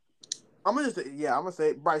 I'm going to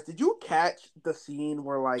say, Bryce, did you catch the scene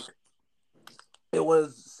where, like, it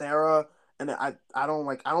was Sarah, and I don't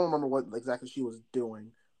remember what exactly she was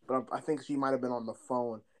doing, but I think she might have been on the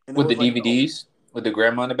phone. And it With was, the like, DVDs? With the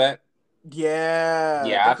grandma in the back? Yeah.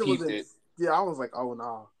 Yeah, I That shit was peeped it. Yeah, I was like, oh,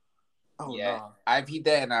 nah. Oh, Yeah, nah. I peeped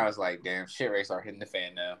that, and I was like, damn, shit rates are hitting the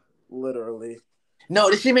fan now. Literally.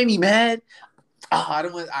 No, this shit made me mad. Oh, I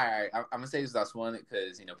don't want. All right, I'm gonna say this without spoiling it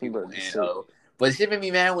because you know people and but it shit made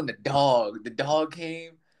me mad when the dog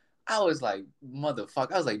came. I was like,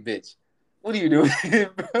 motherfucker. I was like, bitch, what are you doing,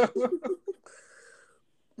 bro?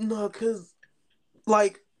 No, because,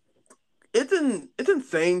 like, it's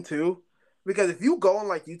insane, too. Because if you go on,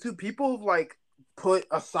 like, YouTube, people have, like, put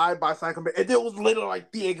a side-by-side comparison. And it was literally,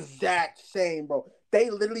 like, the exact same, bro. They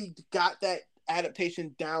literally got that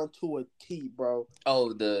adaptation down to a T, bro.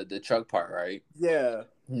 Oh, the truck part, right? Yeah.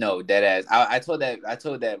 No, dead ass. I told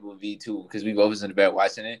that with V too because we both was in the bed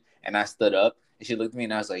watching it, and I stood up and she looked at me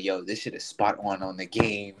and I was like, "Yo, this shit is spot on the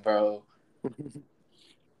game, bro."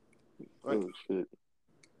 Like, oh shit!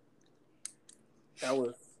 That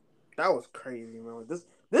was crazy, man. This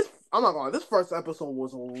I'm not gonna lie, this first episode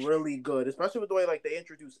was really good, especially with the way like they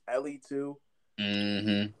introduced Ellie too.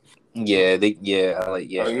 Mm-hmm. Yeah,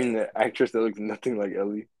 I mean, the actress that looks nothing like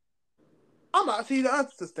Ellie. I'm not see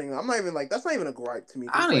that's the thing. I'm not even like that's not even a gripe to me.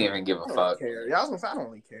 I don't like, even give a I don't fuck. Care. Yeah, I was gonna say I don't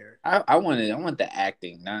really care. I want the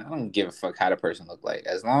acting. I don't give a fuck how the person look like.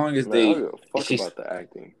 As long as Man, I don't give a fuck about the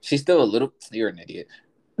acting. She's still a little. You're an idiot.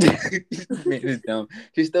 Man, it's dumb.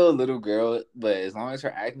 She's still a little girl, but as long as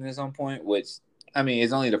her acting is on point, which I mean,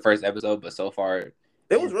 it's only the first episode, but so far,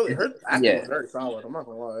 it was really her acting was very solid. I'm not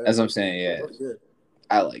gonna lie. That's what I'm saying. Yeah, good.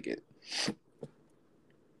 I like it.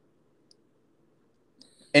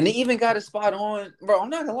 And they even got a spot on, bro. I'm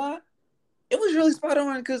not gonna lie, it was really spot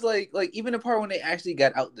on because like even the part when they actually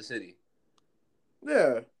got out the city.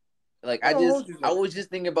 Yeah. Like I was just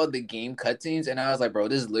thinking about the game cutscenes, and I was like, bro,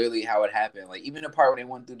 this is literally how it happened. Like even the part when they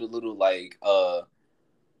went through the little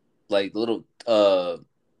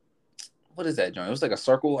what is that joint? It was like a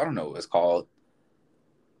circle. I don't know what it's called.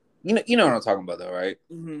 You know what I'm talking about though, right?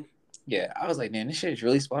 Mm-hmm. Yeah, I was like, man, this shit is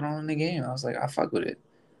really spot on in the game. I was like, I fuck with it.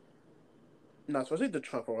 No, especially the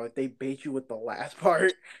truffle. Like they bait you with the last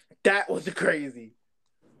part. That was crazy.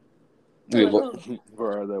 Wait, what?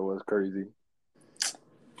 Bro, that was crazy.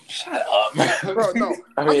 Shut up, bro. No,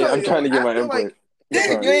 I mean, I'm trying to get my input. Like,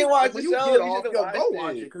 you ain't watch the show. You go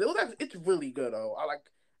watch it because it's really good. Though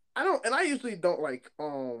I usually don't like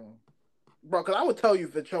bro, because I would tell you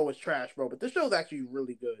if the show was trash, bro. But this show's actually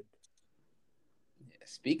really good. Yeah,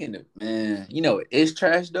 speaking of man, you know it is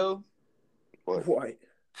trash though. What?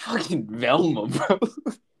 Fucking Velma, bro.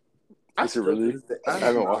 I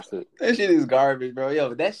haven't watched it. That shit is garbage, bro.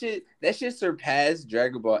 Yo, that shit surpassed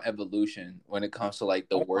Dragon Ball Evolution when it comes to like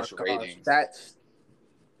the worst ratings. That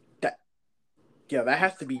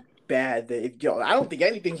has to be bad. I don't think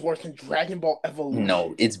anything's worse than Dragon Ball Evolution.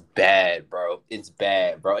 No, it's bad, bro. It's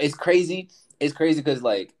bad, bro. It's crazy. It's crazy because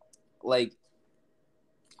like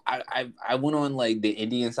I went on like the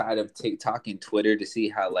Indian side of TikTok and Twitter to see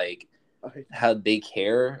how like how they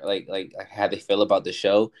care, like how they feel about the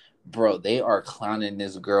show. Bro, they are clowning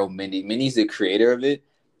this girl Mindy. Mindy's the creator of it,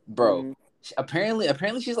 bro. Mm-hmm.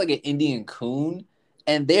 Apparently she's like an Indian coon,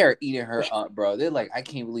 and they are eating her up, bro. They're like, I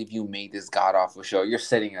can't believe you made this god awful show. You're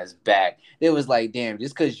setting us back. It was like, damn,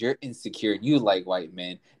 just because you're insecure, you like white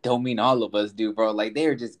men, don't mean all of us do, bro. Like they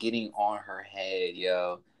are just getting on her head,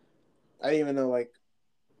 yo. I didn't even know, like,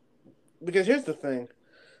 because here's the thing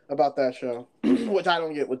about that show, which I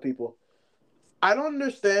don't get with people. I don't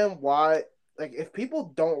understand why. Like, if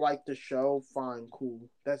people don't like the show, fine, cool.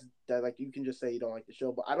 That's that. Like, you can just say you don't like the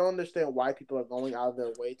show, but I don't understand why people are going out of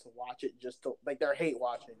their way to watch it just to like they're hate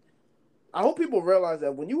watching. I hope people realize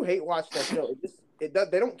that when you hate watch that show, it does.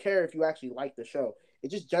 They don't care if you actually like the show.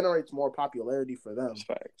 It just generates more popularity for them. That's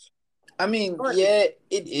facts. I mean, yeah,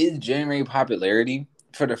 it is generating popularity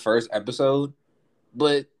for the first episode,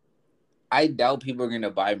 but I doubt people are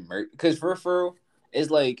gonna buy merch because for real, it's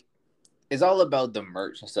like it's all about the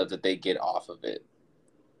merch and stuff that they get off of it.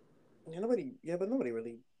 Yeah, nobody. Yeah, but nobody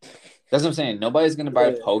really. That's what I'm saying. Nobody's gonna buy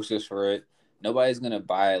Yeah. posters for it. Nobody's gonna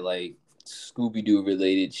buy like Scooby Doo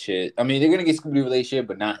related shit. I mean, they're gonna get Scooby Doo related shit,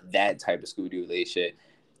 but not that type of Scooby Doo related shit.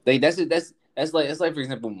 Like that's like for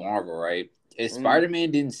example Marvel, right? If Spider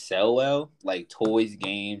Man didn't sell well, like toys,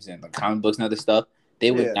 games, and like comic books and other stuff,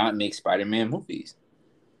 they would not make Spider Man movies.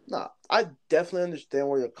 Nah, I definitely understand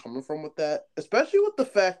where you're coming from with that, especially with the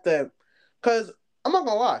fact that, because I'm not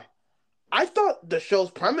gonna lie, I thought the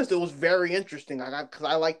show's premise it was very interesting. Because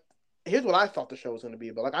I like, here's what I thought the show was gonna be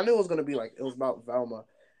about. Like I knew it was gonna be like it was about Velma,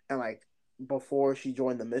 and like before she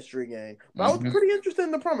joined the mystery gang. But I was pretty interested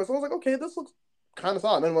in the premise. I was like, okay, this looks kind of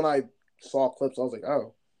solid. And then when I saw clips, I was like,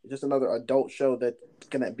 oh, it's just another adult show that's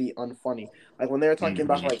gonna be unfunny. Like when they were talking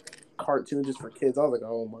about like cartoons just for kids, I was like,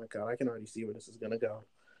 oh my god, I can already see where this is gonna go.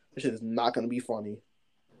 This shit is not gonna be funny.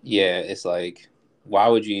 Yeah, it's like, why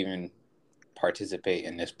would you even participate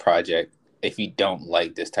in this project if you don't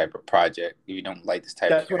like this type of project? If you don't like this type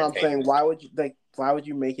That's of what I'm saying. entertainment? Why would you like? Why would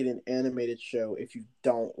you make it an animated show if you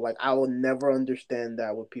don't like? I will never understand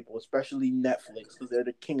that with people, especially Netflix, because they're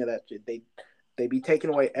the king of that shit. They be taking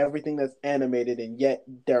away everything that's animated, and yet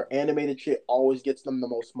their animated shit always gets them the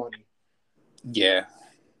most money. Yeah,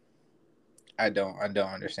 I don't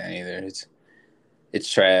understand either.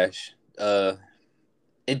 It's trash.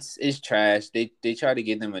 It's trash. They try to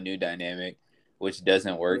give them a new dynamic, which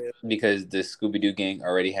doesn't work because the Scooby Doo gang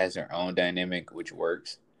already has their own dynamic, which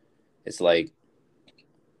works. It's like,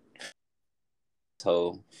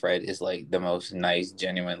 so Fred is like the most nice,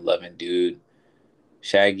 genuine, loving dude.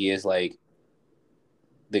 Shaggy is like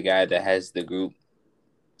the guy that has the group.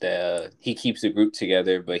 He keeps the group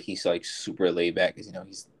together, but he's like super laid back because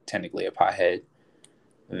he's technically a pothead.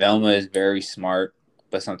 Velma is very smart,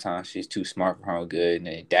 but sometimes she's too smart for her own good,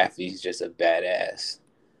 and Daphne's just a badass.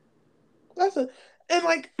 And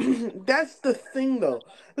like that's the thing though,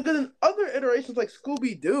 because in other iterations like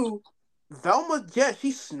Scooby Doo, Velma, yeah,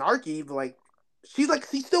 she's snarky, but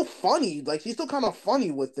she's still funny. Like she's still kind of funny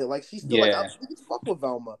with it. Like she's still like I Yeah. fuck with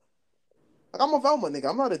Velma. Like I'm a Velma nigga.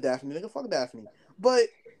 I'm not a Daphne nigga. Fuck Daphne. But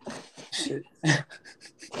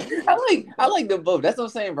I like them both. That's what I'm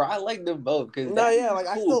saying, bro. I like them both because yeah, Daphne's like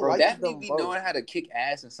I cool, still bro. like Daphne them be both. knowing how to kick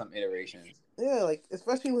ass in some iterations. Yeah, like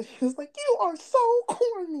especially when she was like, "You are so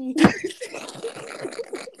corny." You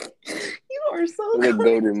are so It was a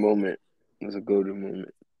golden moment. It was a golden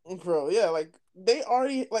moment. Bro, yeah, like they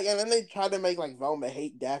already like, and then they tried to make like Velma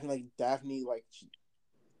hate Daphne, like Daphne, like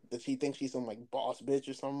that she thinks she's some like boss bitch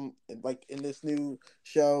or something. Like in this new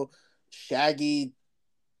show, Shaggy,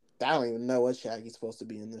 I don't even know what Shaggy's supposed to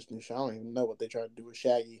be in this new show. I don't even know what they tried to do with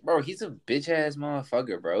Shaggy. Bro, he's a bitch ass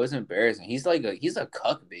motherfucker, bro. It's embarrassing. He's a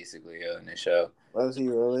cuck basically in this show. Was he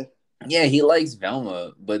really? Yeah, he likes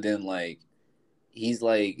Velma, but then like he's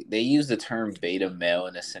like they use the term beta male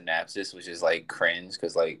in the synopsis, which is like cringe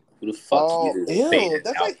because like who the fuck uses Ew, beta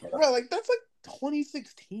that's like, alpha? bro, like that's like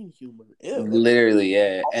 2016 humor. Ew, that's, Literally,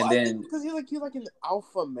 yeah. And I think then because he's like an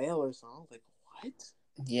alpha male or something. I was like, what?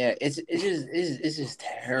 yeah, it's just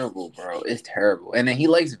terrible, bro. It's terrible. And then he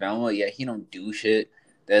likes Velma, yeah, he don't do shit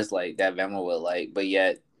that's like that Velma would like, but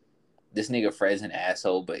yet this nigga Fred's an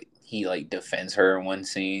asshole, but he like defends her in one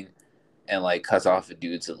scene and like cuts off a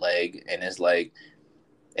dude's leg, and it's like,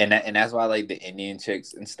 and that's why like the Indian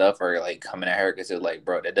chicks and stuff are like coming at her because they're like,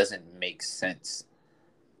 bro, that doesn't make sense.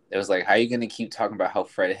 It was like, how are you gonna keep talking about how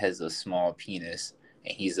Fred has a small penis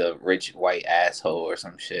and he's a rich white asshole or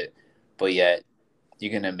some shit, but yet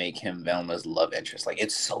you're gonna make him Velma's love interest? Like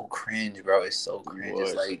it's so cringe, bro. It's so cringe.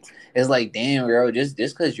 It's like, damn, bro. Just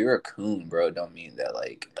because you're a coon, bro, don't mean that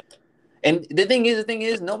like. And the thing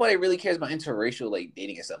is, nobody really cares about interracial like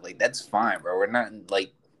dating and stuff. Like that's fine, bro. We're not in,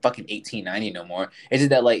 like fucking 1890 no more. It's just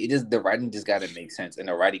that like the writing just gotta make sense, and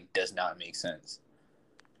the writing does not make sense.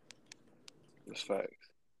 That's facts.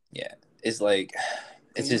 Yeah, it's like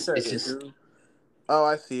it's just Oh,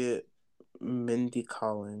 I see it. Mindy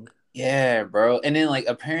Kaling. Yeah, bro. And then like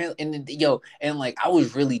apparently, and then, and like I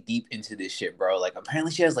was really deep into this shit, bro. Like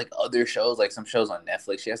apparently she has like other shows, like some shows on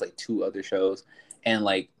Netflix. She has like 2 other shows, and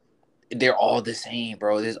like they're all the same,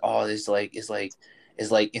 bro. There's all this like it's like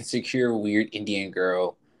insecure, weird Indian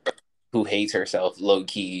girl who hates herself low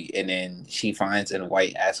key, and then she finds a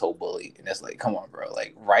white asshole bully, and it's like, come on, bro,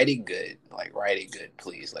 like write it good,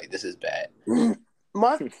 please. Like this is bad.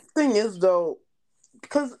 My thing is though,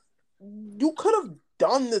 because you could have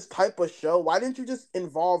done this type of show. Why didn't you just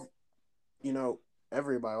involve,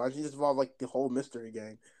 everybody? Why didn't you just involve like the whole mystery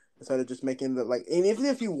gang instead of just making the like? And even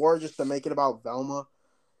if you were just to make it about Velma,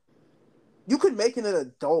 you could make it an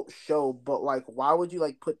adult show. But like, why would you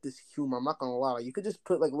like put this humor? I'm not gonna lie, you could just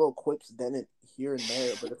put like little quips then and here and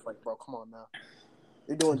there. But it's like, bro, come on now.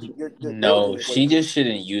 No, she just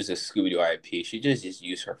shouldn't use a Scooby-Doo IP. She just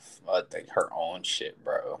use her like her own shit,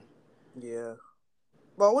 bro. Yeah.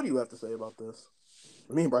 Well, what do you have to say about this?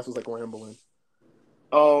 Me and Bryce was like rambling.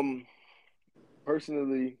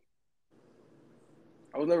 Personally,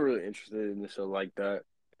 I was never really interested in the show like that.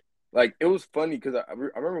 Like, it was funny because I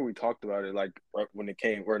remember we talked about it, like, right when it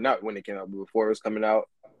came, or not when it came out, but before it was coming out,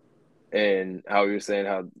 and how he was saying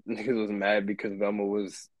how niggas was mad because Velma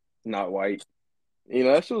was not white.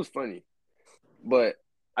 That shit was funny. But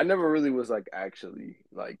I never really was, like, actually,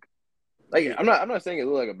 like I'm not saying it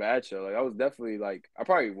looked like a bad show. Like, I was definitely, like, I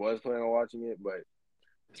probably was planning on watching it, but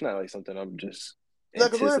it's not, like, something I'm just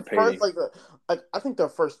anticipating. First, I think the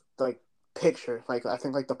first, like, picture, like, I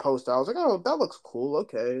think, like, the poster, I was like, oh, that looks cool.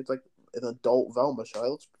 Okay. It's, like, an adult Velma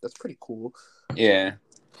show. That's pretty cool. Yeah.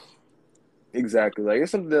 Exactly. Like,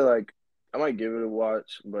 it's something that, like, I might give it a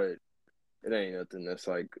watch, but it ain't nothing that's,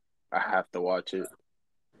 like, I have to watch it.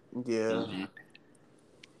 Yeah. Mm-hmm.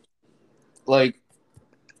 Like,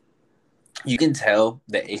 you can tell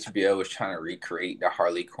that HBO was trying to recreate the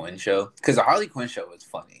Harley Quinn show because the Harley Quinn show was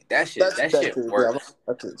funny. That shit works.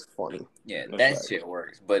 Yeah, that's funny. Yeah, That's shit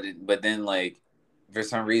works. But then like for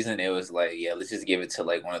some reason it was like, yeah, let's just give it to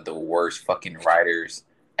like one of the worst fucking writers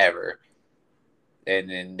ever, and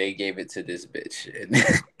then they gave it to this bitch,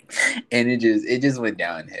 and it just went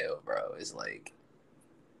downhill, bro. It's like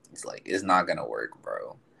it's not gonna work,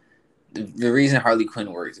 bro. The reason Harley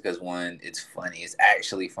Quinn works is because one, it's funny. It's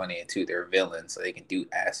actually funny, and two, they're villains, so they can do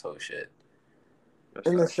asshole shit.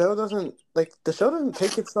 And the show doesn't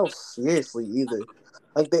take itself seriously either.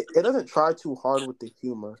 Like it doesn't try too hard with the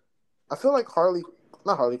humor. I feel like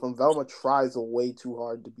Velma tries way too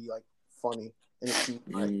hard to be like funny, and it seems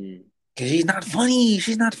like because she's not funny.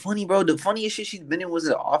 She's not funny, bro. The funniest shit she's been in was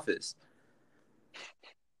The Office.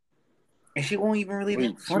 And she won't even really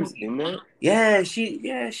be funny. She was in that? Yeah, she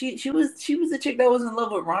was the chick that was in love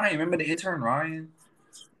with Ryan. Remember the intern Ryan?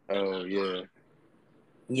 Oh yeah.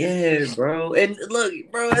 Yeah, bro. And look,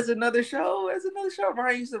 bro, that's another show.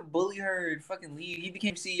 Ryan used to bully her and fucking leave. He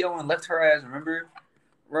became CEO and left her ass, remember?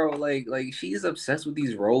 Bro, like she's obsessed with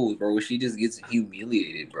these roles, bro, where she just gets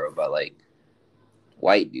humiliated, bro, by like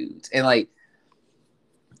white dudes. And like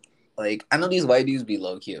I know these white dudes be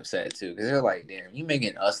low key upset too, because they're like, "Damn, you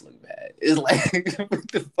making us look bad." It's like,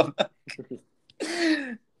 what the fuck?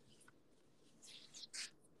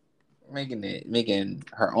 Making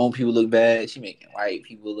her own people look bad. She making white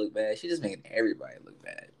people look bad. She just making everybody look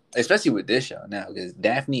bad, especially with this show now, because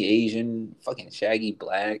Daphne Asian, fucking Shaggy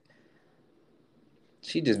black.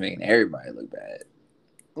 She just making everybody look bad.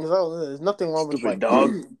 There's nothing wrong with like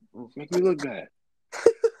dog. Make me look bad.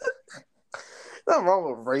 Nothing wrong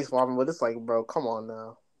with race swapping, but it's like, bro, come on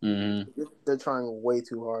now. Mm-hmm. They're trying way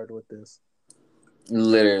too hard with this.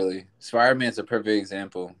 Literally, Spider-Man's a perfect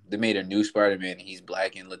example. They made a new Spider-Man. He's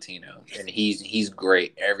black and Latino, and he's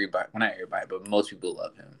great. Everybody, well, not everybody, but most people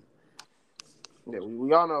love him. Yeah,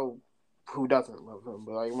 we all know who doesn't love him,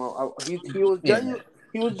 but like,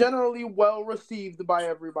 he was generally well received by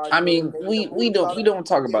everybody. I mean, we don't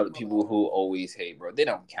talk about the people who always hate, bro. They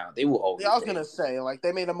don't count. They will always. Yeah, I was gonna say, like,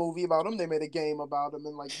 they made a movie about him, they made a game about him,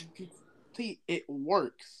 and like, you can see it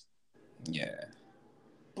works. Yeah,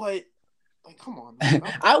 but like, come on.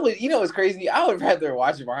 I would, what's crazy? I would rather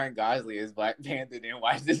watch Ryan Gosling as Black Panther than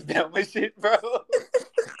watch this Velma shit, bro.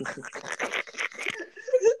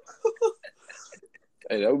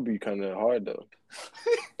 Hey, that would be kind of hard though.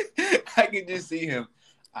 I can just see him.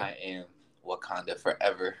 I am Wakanda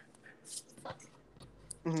forever.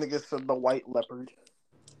 Nigga said the white leopard.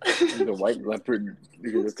 The white leopard,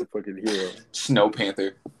 nigga, that's a fucking hero. Snow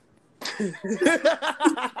Panther.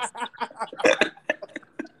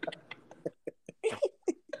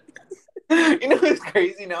 You know what's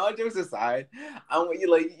crazy? Now, all jokes aside, I want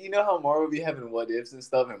you how Marvel be having what ifs and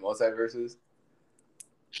stuff in multiverses.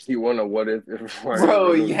 You want a what if?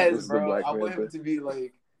 Bro, yes, bro. I want him to be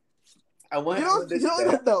like. I want. No.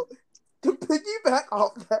 To piggyback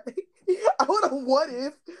off that, I want a what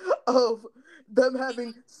if of them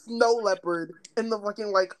having Snow Leopard in the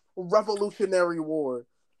fucking like Revolutionary War.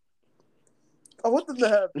 I want them to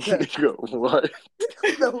have pets. Nigga, what?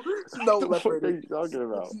 Snow What the fuck leopard. are you talking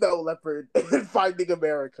about? Snow leopard. Finding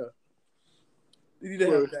America. You need to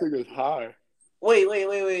Bro, have this that. nigga's high. Wait.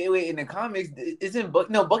 In the comics, isn't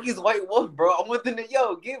Bucky's White Wolf, bro? I want them to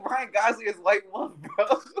get Ryan Gosling as White Wolf, bro.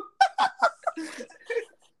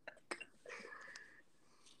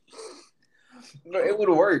 No, it would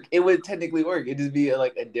work. It would technically work. It'd just be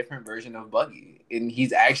a different version of Bucky, and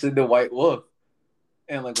he's actually the White Wolf,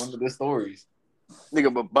 and like one of the stories.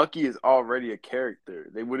 Nigga, but Bucky is already a character.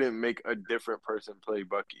 They wouldn't make a different person play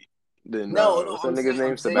Bucky than No, what's that I'm nigga's saying, name?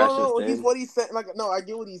 I'm saying, Sebastian No, Stan. he's what he's saying. Like, no, I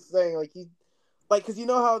get what he's saying. Like, because you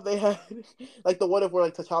know how they had, like, the what if where,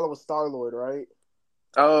 like, T'Challa was Star-Lord, right?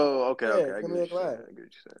 Oh, okay, Yeah, okay. it's I get gonna what be like you're saying. that. I get what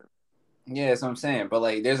you're saying. Yeah, that's what I'm saying. But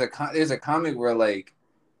like, there's a comic where like,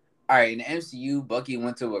 all right, in the MCU, Bucky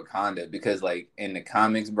went to Wakanda because like in the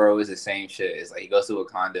comics, bro, it's the same shit. It's like he goes to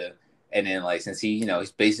Wakanda, and then like since he's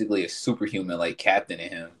basically a superhuman, like Captain in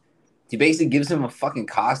him, he basically gives him a fucking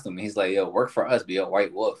costume. He's like, yo, work for us, be a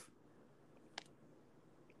White Wolf,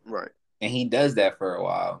 Right. and he does that for a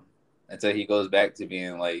while until he goes back to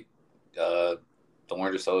being like, the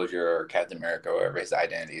Winter Soldier or Captain America, or whatever his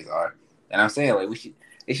identities are. And I'm saying like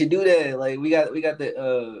they should do that. Like we got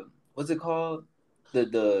the what's it called?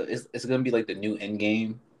 It's gonna be like the new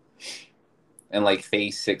Endgame and like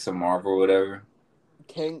Phase 6 of Marvel or whatever.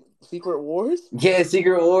 Secret Wars? Yeah,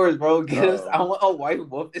 Secret Wars, bro. Get us. Oh. I want a White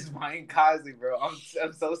Wolf. It's Ryan Gosling, bro.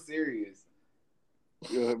 I'm so serious.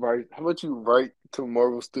 Yeah, right. How about you write to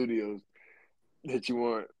Marvel Studios that you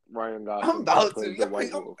want Ryan I'm Gosling to about play to. the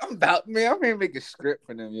White Wolf? I'm about, man. I'm gonna make a script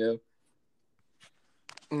for them, yo.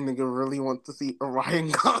 Nigga really want to see Ryan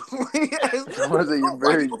Gosling as I want to say the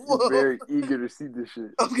White Wolf. you're very eager to see this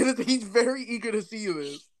shit. I was gonna say he's very eager to see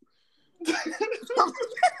this.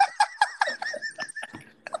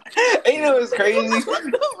 You know what's crazy?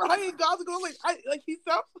 Ryan Gosling going like he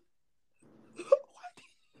sounds.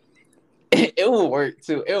 It will work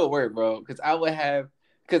too. It will work, bro. Because I would have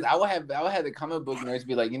the comic book nerds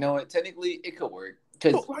be like, you know what? Technically, it could work.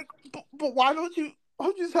 Because But why don't you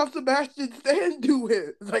just have Sebastian Stan do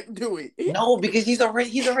it? Like, do it. no, because he's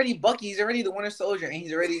already Bucky. He's already the Winter Soldier, and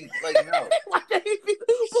he's already like no.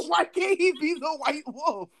 Why can't he be the White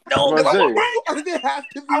Wolf? No, That's what I'm saying. Or does it have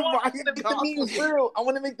to be Ryan Gosling? I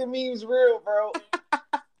want to make the memes real, bro.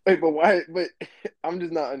 Wait, but why? But I'm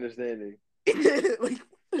just not understanding. Like,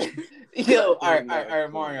 Yo, all right,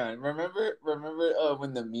 Marion. Remember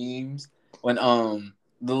when the memes when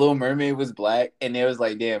the Little Mermaid was black, and it was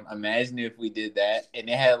like, damn, imagine if we did that, and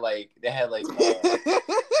they had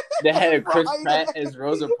Chris Pratt as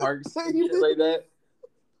Rosa Parks and shit like that.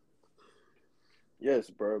 Yes,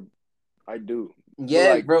 bro, I do.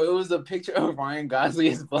 Yeah, like, bro, it was a picture of Ryan Gosling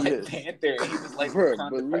as Black yes. Panther. He was like Bro,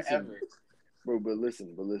 Wakanda forever. But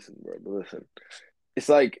listen. It's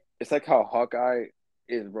like how Hawkeye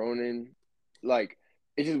is Ronin. Like,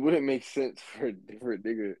 it just wouldn't make sense for a different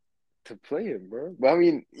nigga to play him, bro. But I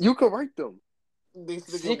mean, you could write them.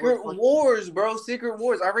 Secret Wars, bro. Secret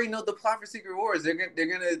Wars. I already know the plot for Secret Wars. They're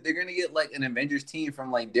gonna get like an Avengers team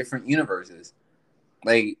from like different universes.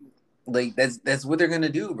 Like that's what they're gonna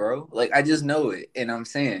do, bro. Like I just know it, and I'm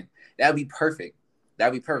saying that'd be perfect.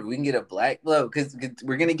 That'd be perfect. We can get a black love because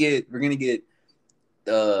we're gonna get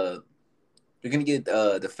the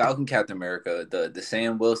Falcon Captain America, the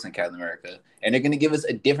Sam Wilson Captain America, and they're gonna give us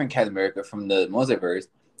a different Captain America from the multiverse.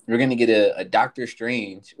 We're gonna get a Doctor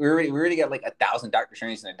Strange. We already got like 1,000 Doctor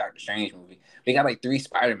Strange in the Doctor Strange movie. We got like 3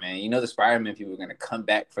 Spider-Man. You know the Spider-Man people are gonna come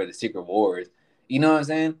back for the Secret Wars. You know what I'm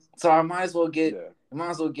saying? So I might as well get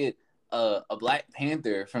a Black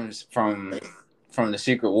Panther from the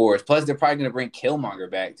Secret Wars. Plus they're probably gonna bring Killmonger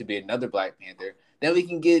back to be another Black Panther. Then we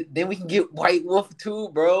can get White Wolf too,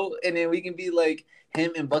 bro. And then we can be like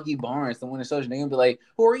him and Bucky Barnes, the Winter Soldier. They're gonna be like,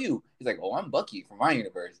 "Who are you?" He's like, "Oh, I'm Bucky from my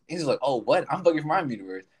universe." He's like, "Oh, what? I'm Bucky from my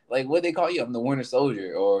universe." Like, what they call you? I'm the Winter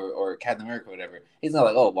Soldier or Captain America, or whatever. He's not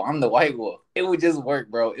like, "Oh, well, I'm the White Wolf." It would just work,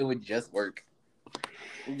 bro. It would just work.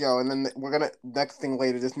 Yo, and then we're gonna next thing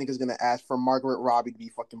later. This nigga's gonna ask for Margaret Robbie to be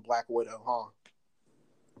fucking Black Widow, huh?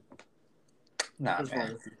 Nah,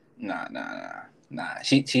 man. Nah.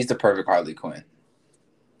 She's the perfect Harley Quinn.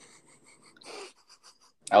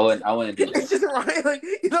 I wouldn't do that. It's just Ryan, like,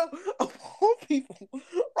 you know, of all people,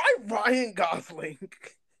 Ryan Gosling.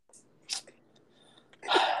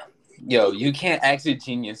 Yo, you can't ask a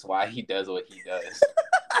genius why he does what he does.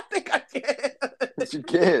 I think I can. Yes, you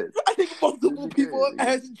can. I think multiple Yes, people can.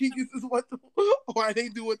 ask geniuses why they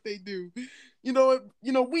do what they do. You know what?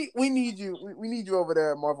 You know we need you. We need you over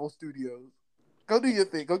there at Marvel Studios. Go do your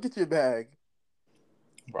thing. Go get your bag.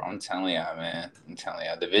 Bro, I'm telling y'all, man.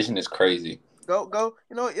 The vision is crazy. Go.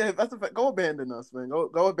 You know, yeah, that's a fact. Go abandon us, man.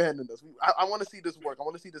 Go abandon us. I want to see this work. I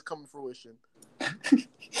want to see this come to fruition.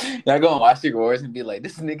 Y'all gonna watch Secret Wars and be like,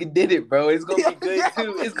 this nigga did it, bro. It's gonna be good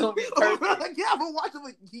too. It's gonna be perfect. Yeah, but watch him.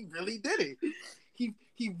 Like, he really did it. He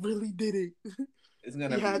really did it. It's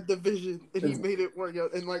gonna. He had the vision and he made it work.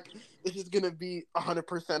 And like, it's just gonna be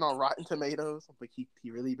 100% on Rotten Tomatoes. Like he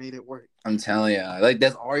really made it work. I'm telling you, like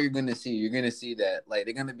that's all you're gonna see. You're gonna see that, like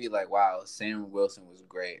they're gonna be like, wow, Sam Wilson was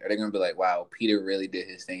great, or they're gonna be like, wow, Peter really did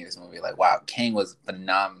his thing in this movie. Like, wow, Kang was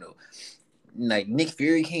phenomenal. Like Nick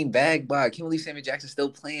Fury came back, but I can't believe Samuel Jackson's still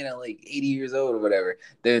playing at like 80 years old or whatever.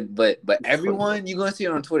 But everyone you're gonna see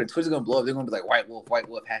it on Twitter. Twitter's gonna blow up. They're gonna be like White Wolf,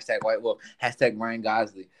 hashtag White Wolf, hashtag Ryan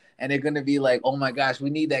Gosling, and they're gonna be like, oh my gosh, we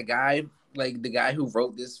need that guy, like the guy who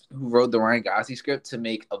wrote the Ryan Gosling script to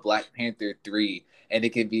make a Black Panther 3, and it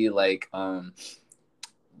could be like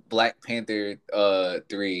Black Panther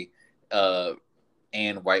 3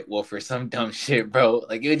 and White Wolf or some dumb shit, bro.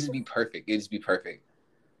 Like it would just be perfect. It'd just be perfect.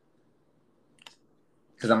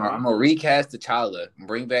 Because I'm gonna recast T'Challa and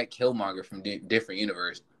bring back Killmonger from different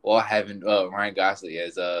universe while having Ryan Gosling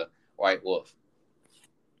as White Wolf.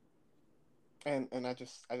 And I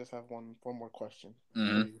just have one more question.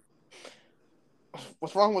 Mm-hmm.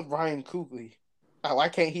 What's wrong with Ryan Coogler? Why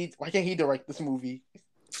can't he direct this movie?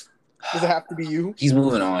 Does it have to be you? He's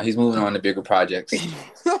moving on. He's moving on to bigger projects. He's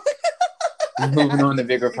moving on to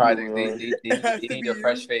bigger projects. They need a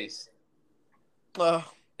fresh face.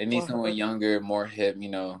 They need someone younger, more hip, you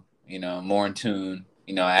know, more in tune,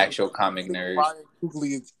 actual comic nerds. Ryan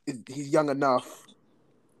Coogler he's young enough.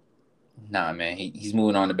 Nah, man, he's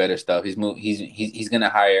moving on to better stuff. He's gonna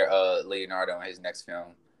hire Leonardo in his next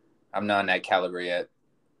film. I'm not on that caliber yet.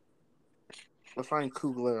 What's Ryan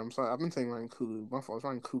Coogler? I'm sorry, I've been saying Ryan Coogler. My fault. It's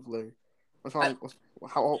Ryan Coogler.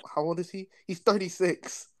 How old is he? He's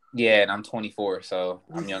 36. Yeah, and I'm 24, so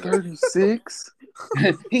I'm younger. 36?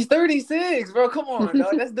 He's 36, bro. Come on,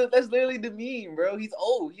 dog. That's literally the meme, bro. He's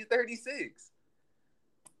old. He's 36.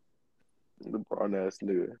 The brown ass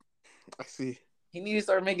nigga. I see. He needs to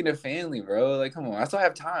start making a family, bro. Like, come on. I still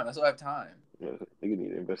have time. Yeah, nigga need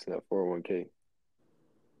to invest in that 401k.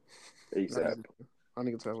 ASAP. I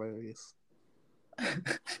think it's hilarious.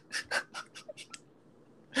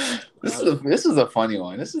 This is a funny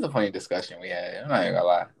one. This is a funny discussion we had. I'm not even gonna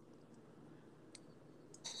lie.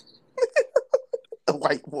 The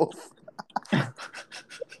White Wolf.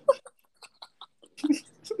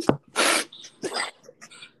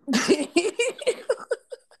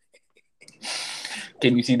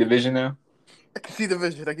 Can you see the vision now? I can see the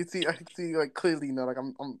vision. I can see like clearly now. Like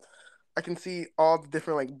I can see all the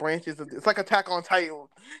different like branches of it's like Attack on Titan.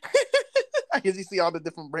 I can see all the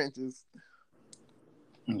different branches.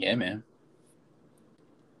 Yeah, man.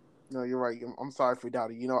 No, you're right. I'm sorry for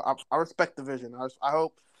doubting. I respect the vision. I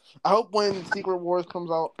hope when Secret Wars comes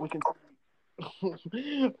out, we can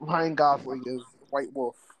see Ryan Gosling as White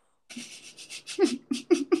Wolf.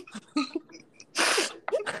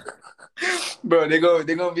 Bro, they're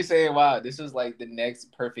gonna be saying, "Wow, this was like the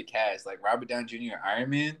next perfect cast." Like Robert Downey Jr. Iron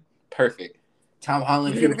Man, perfect. Tom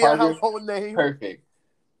Holland, He's gonna be a household name. Perfect.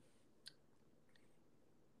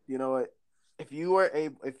 You know what? If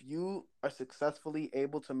you are successfully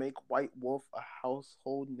able to make White Wolf a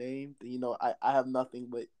household name, then I have nothing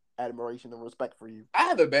but admiration and respect for you. I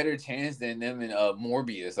have a better chance than them in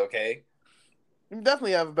Morbius. Okay. You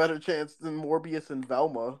definitely have a better chance than Morbius and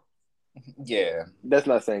Velma. Yeah, that's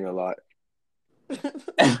not saying a lot.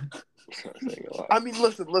 I mean,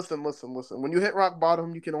 listen. When you hit rock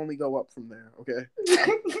bottom, you can only go up from there. Okay.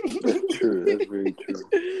 That's true. That's very true.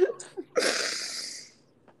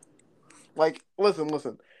 Like,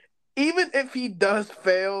 listen. Even if he does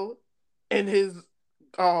fail in his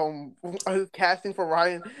casting for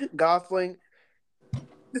Ryan Gosling,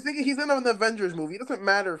 the thing is, he's in an Avengers movie. It doesn't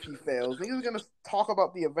matter if he fails. He's gonna talk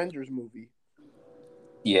about the Avengers movie.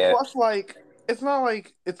 Yeah. Plus, like, it's not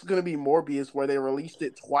like it's gonna be Morbius where they released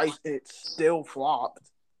it twice and it still flopped.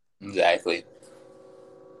 Exactly.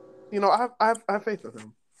 I have faith in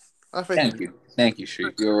him. Thank you,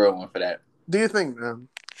 Shreve. You're a real one for that. Do you think, man?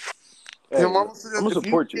 Hey, I'm gonna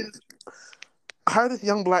support you. Hire this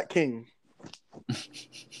young black king.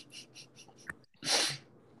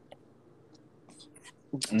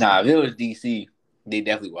 Nah, if it was DC, they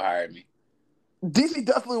definitely would hire me. DC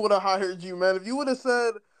definitely would have hired you, man. If you would have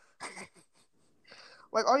said,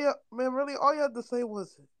 like, all you had to say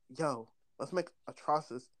was, "Yo, let's make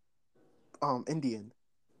Atrocious, Indian,"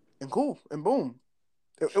 and cool, and boom,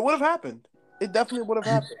 it would have happened. It definitely would have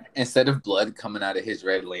happened. Instead of blood coming out of his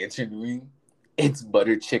Red Lantern ring, it's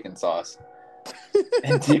buttered chicken sauce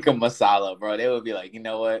and tikka masala, bro. They would be like, you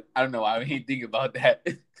know what? I don't know why we didn't think about that.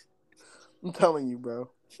 I'm telling you, bro.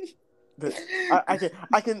 I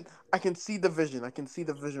can see the vision. I can see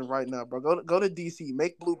the vision right now, bro. Go to DC.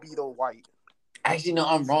 Make Blue Beetle white. Actually, no,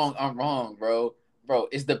 I'm wrong, bro. Bro,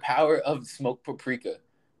 it's the power of smoked paprika.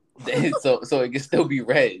 So it can still be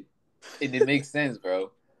red, and it makes sense,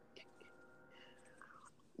 bro.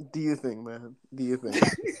 Do you think, man? Do you think?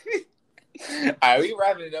 All right, we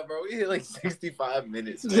wrapping it up, bro. We hit like 65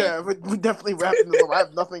 minutes, man. Yeah, we definitely wrapping this up. I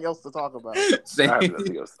have nothing else to talk about. I have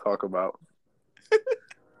nothing else to talk about.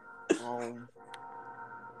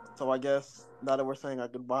 So I guess now that we're saying our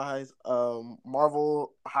goodbyes,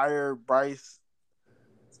 Marvel hire Bryce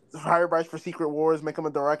for Secret Wars, make him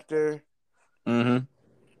a director. Mm-hmm.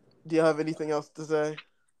 Do you have anything else to say?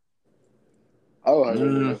 I don't have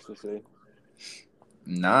anything else to say.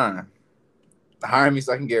 Nah. Hire me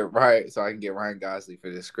so I can get Ryan Gosling for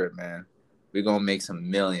this script, man. We're gonna make some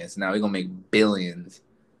millions. Now we're gonna make billions.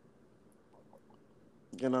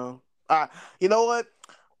 You know what?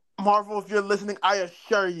 Marvel, if you're listening, I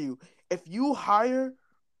assure you, if you hire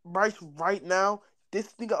Bryce right now,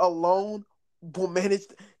 this nigga alone will manage.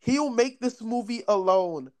 He'll make this movie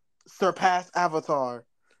alone surpass Avatar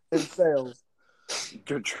in sales.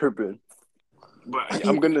 You're tripping. But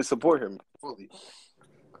I'm gonna support him fully.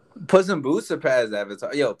 Puss in Boots surpassed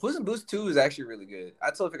Avatar. Yo, Puss in Boots 2 is actually really good.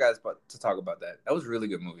 I told you guys to talk about that. That was a really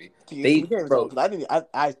good movie. I haven't even.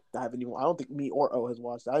 I don't think me or O has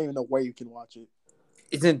watched it. I don't even know where you can watch it.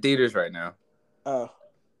 It's in theaters right now. Oh.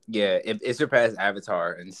 Yeah, it surpassed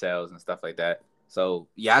Avatar in sales and stuff like that. So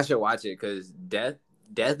yeah, I should watch it because Death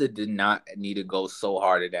did not need to go so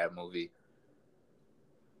hard at that movie.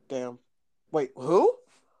 Damn. Wait, who?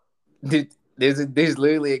 There's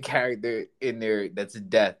literally a character in there that's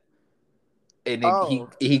Death, and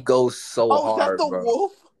he goes so hard. Oh, is that the bro.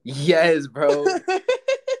 wolf? Yes, bro.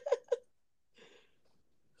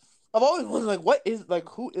 I've always wondered,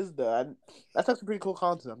 who is that? That's actually pretty cool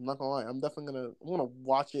concept. I'm not gonna lie. I'm gonna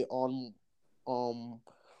watch it on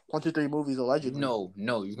 123 Movies allegedly. No,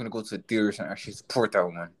 you're gonna go to the theaters and actually support that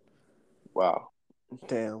one. Wow.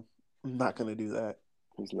 Damn, I'm not gonna do that.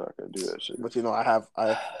 He's not gonna do that shit. But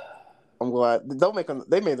I'm glad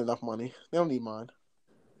they made enough money. They don't need mine.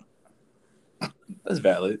 That's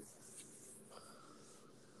valid.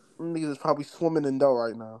 Niggas is probably swimming in dough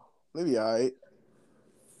right now. Maybe alright.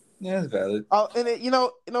 Yeah, that's valid. Oh, and you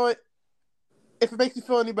know what? If it makes you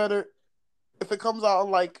feel any better, if it comes out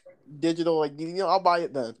on like digital, I'll buy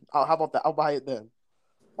it then. How about that? I'll buy it then.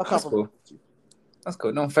 That's cool. That's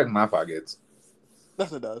cool. Don't affect my pockets.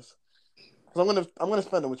 Yes, it does. Because I'm gonna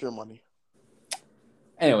spend it with your money.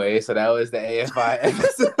 Anyway, so that was the AFI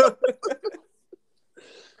episode.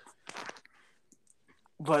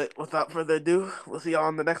 But without further ado, we'll see y'all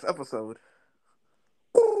on the next episode.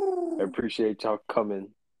 I appreciate y'all coming.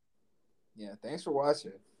 Yeah, thanks for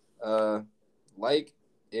watching. Like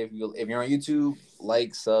if you're on YouTube,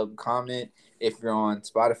 like, sub, comment. If you're on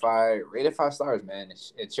Spotify, rate it 5 stars, man.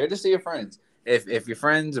 And share this to your friends. If your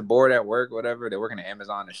friends are bored at work, whatever, they're working at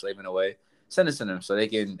Amazon and slaving away, send it to them so they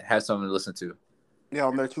can have something to listen to. Yeah,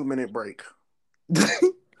 on their 2-minute break.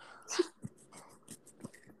 2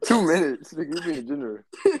 minutes. Nigga, you being generous.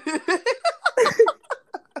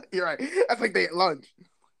 You're right. That's like they at lunch.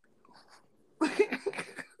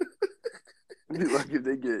 Be like if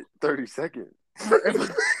they get 30 seconds.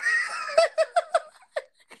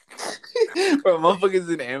 Bro, motherfuckers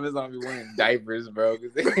in Amazon be wearing diapers, bro.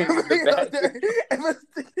 Because they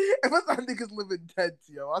Amazon niggas live in tents,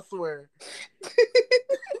 yo. I swear.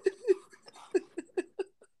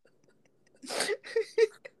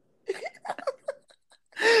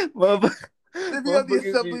 They be on the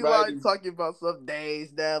assembly line talking about some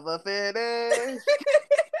days never finish.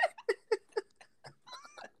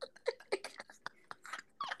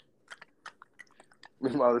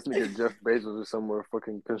 Meanwhile, this nigga Jeff Bezos is somewhere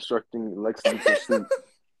fucking constructing Lex Luthor suit.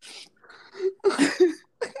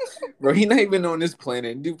 Bro, he not even on this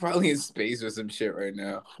planet. Dude probably in space or some shit right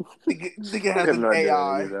now. Nigga has an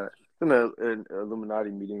AI. In an Illuminati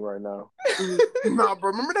meeting right now. Nah, bro.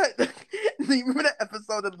 Remember that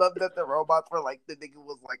episode of Love, Death, and Robots where like the nigga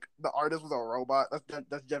was like the artist was a robot?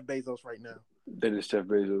 That's Jeff Bezos right now. That is Jeff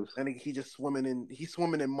Bezos. And he just swimming in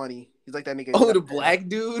money. He's like that nigga. Oh, the black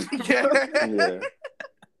dude. Yeah.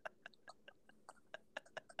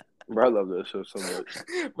 Bro, I love that show so much.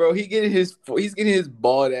 Bro, he's getting his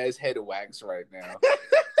bald ass head waxed right now.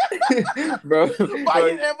 Bro, by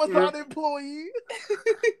an Amazon employee.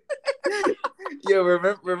 Yo,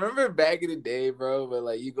 remember back in the day, bro, but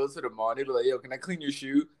like you go to the mall, they be like, yo, can I clean your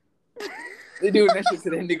shoe? They doing that shit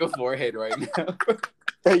to that nigga forehead right now.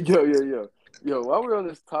 Hey, yo. Yo, while we're on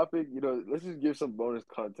this topic, let's just give some bonus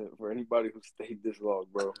content for anybody who stayed this long,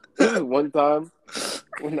 bro. This is one time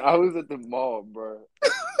when I was at the mall, bro,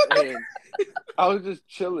 and I was just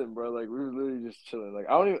chilling, bro. Like we were literally just chilling. Like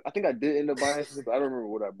I think I did end up buying something, but I don't remember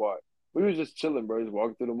what I bought. We was just chilling, bro. Just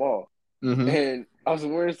walking through the mall, and I was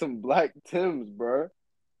wearing some black Tims, bro.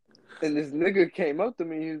 And this nigga came up to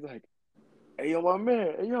me. He was like, "Hey, yo, my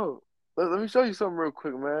man. Hey, yo, let me show you something real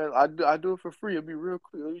quick, man. I do it for free. It'll be real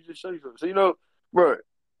quick. Let me just show you something." So bro,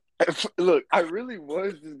 look, I really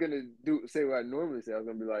was just gonna say what I normally say. I was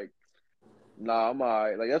gonna be like, "Nah, I'm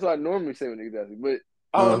alright." Like that's what I normally say when niggas ask me. But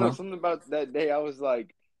I don't know, something about that day. I was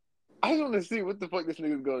like, I just want to see what the fuck this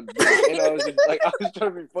nigga's gonna do. And I was just like, I was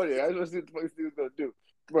trying to be funny. I just want to see what the fuck this nigga's gonna do,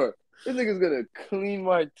 bro. This nigga's gonna clean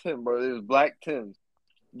my Tim, bro. There's black Tims.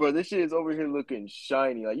 Bro, this shit is over here looking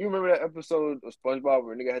shiny. Like, you remember that episode of SpongeBob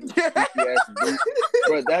where nigga had the squeaky ass boots?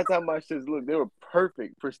 Bro, that's how my shits look. They were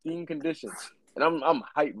perfect, pristine condition. And I'm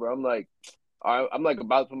hyped, bro. I'm like, all right, I'm like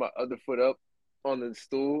about to put my other foot up on the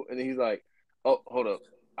stool, and then he's like, "Oh, hold up.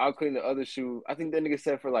 I'll clean the other shoe." I think that nigga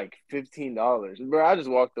said for like $15. Bro, I just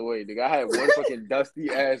walked away, nigga. I had one fucking dusty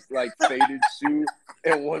ass, like faded shoe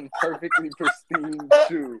and one perfectly pristine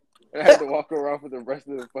shoe. And I had to walk around for the rest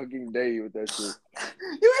of the fucking day with that shit.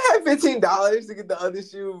 You had $15 to get the other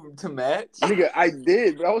shoe to match? Nigga, I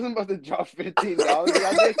did, but I wasn't about to drop $15. Nigga,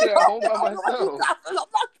 I did shit at home by myself. I'm not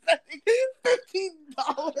spending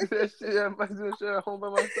 $15. That shit, I did shit at home by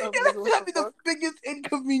myself. That's gonna be the biggest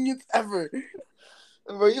inconvenience ever.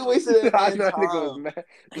 Bro, you wasted that man's That time. nigga was mad.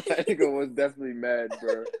 That nigga was definitely mad,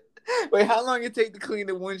 bro. Wait, how long it take to clean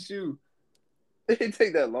the one shoe? It didn't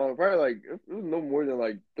take that long. Probably like it was no more than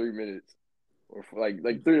like 3 minutes, or like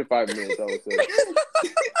 3 to 5 minutes. I would say.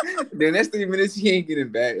 Then that's 3 minutes he ain't getting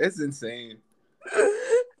back. That's insane.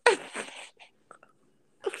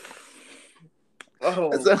 Oh,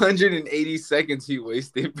 that's 180 seconds he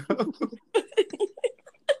wasted, bro.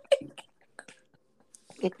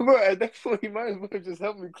 Bro, at that point, he might as well have just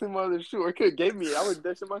helped me clean my other shoe, or could have gave me it. I would have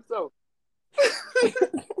done it myself.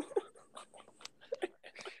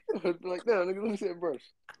 I'd be like, no, nigga, let me see that brush.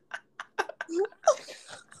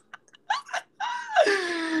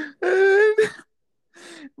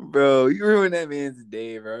 Bro, you ruined that man's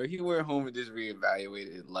day, bro. He went home and just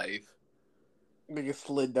reevaluated his life. Nigga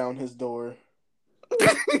slid down his door.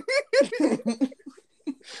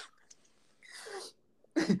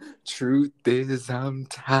 Truth is, I'm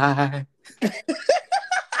tired.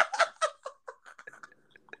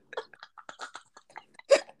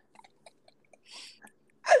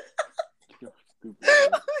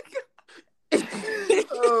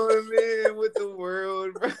 Oh man, what the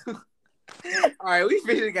world, bro? All right, we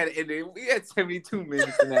officially got to end it. We got 72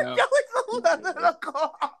 minutes now.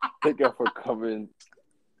 Thank y'all for coming.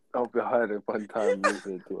 I hope y'all had a fun time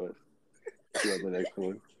listening to us. See you on the next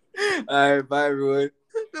one. All right, bye everyone.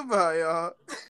 Goodbye, y'all.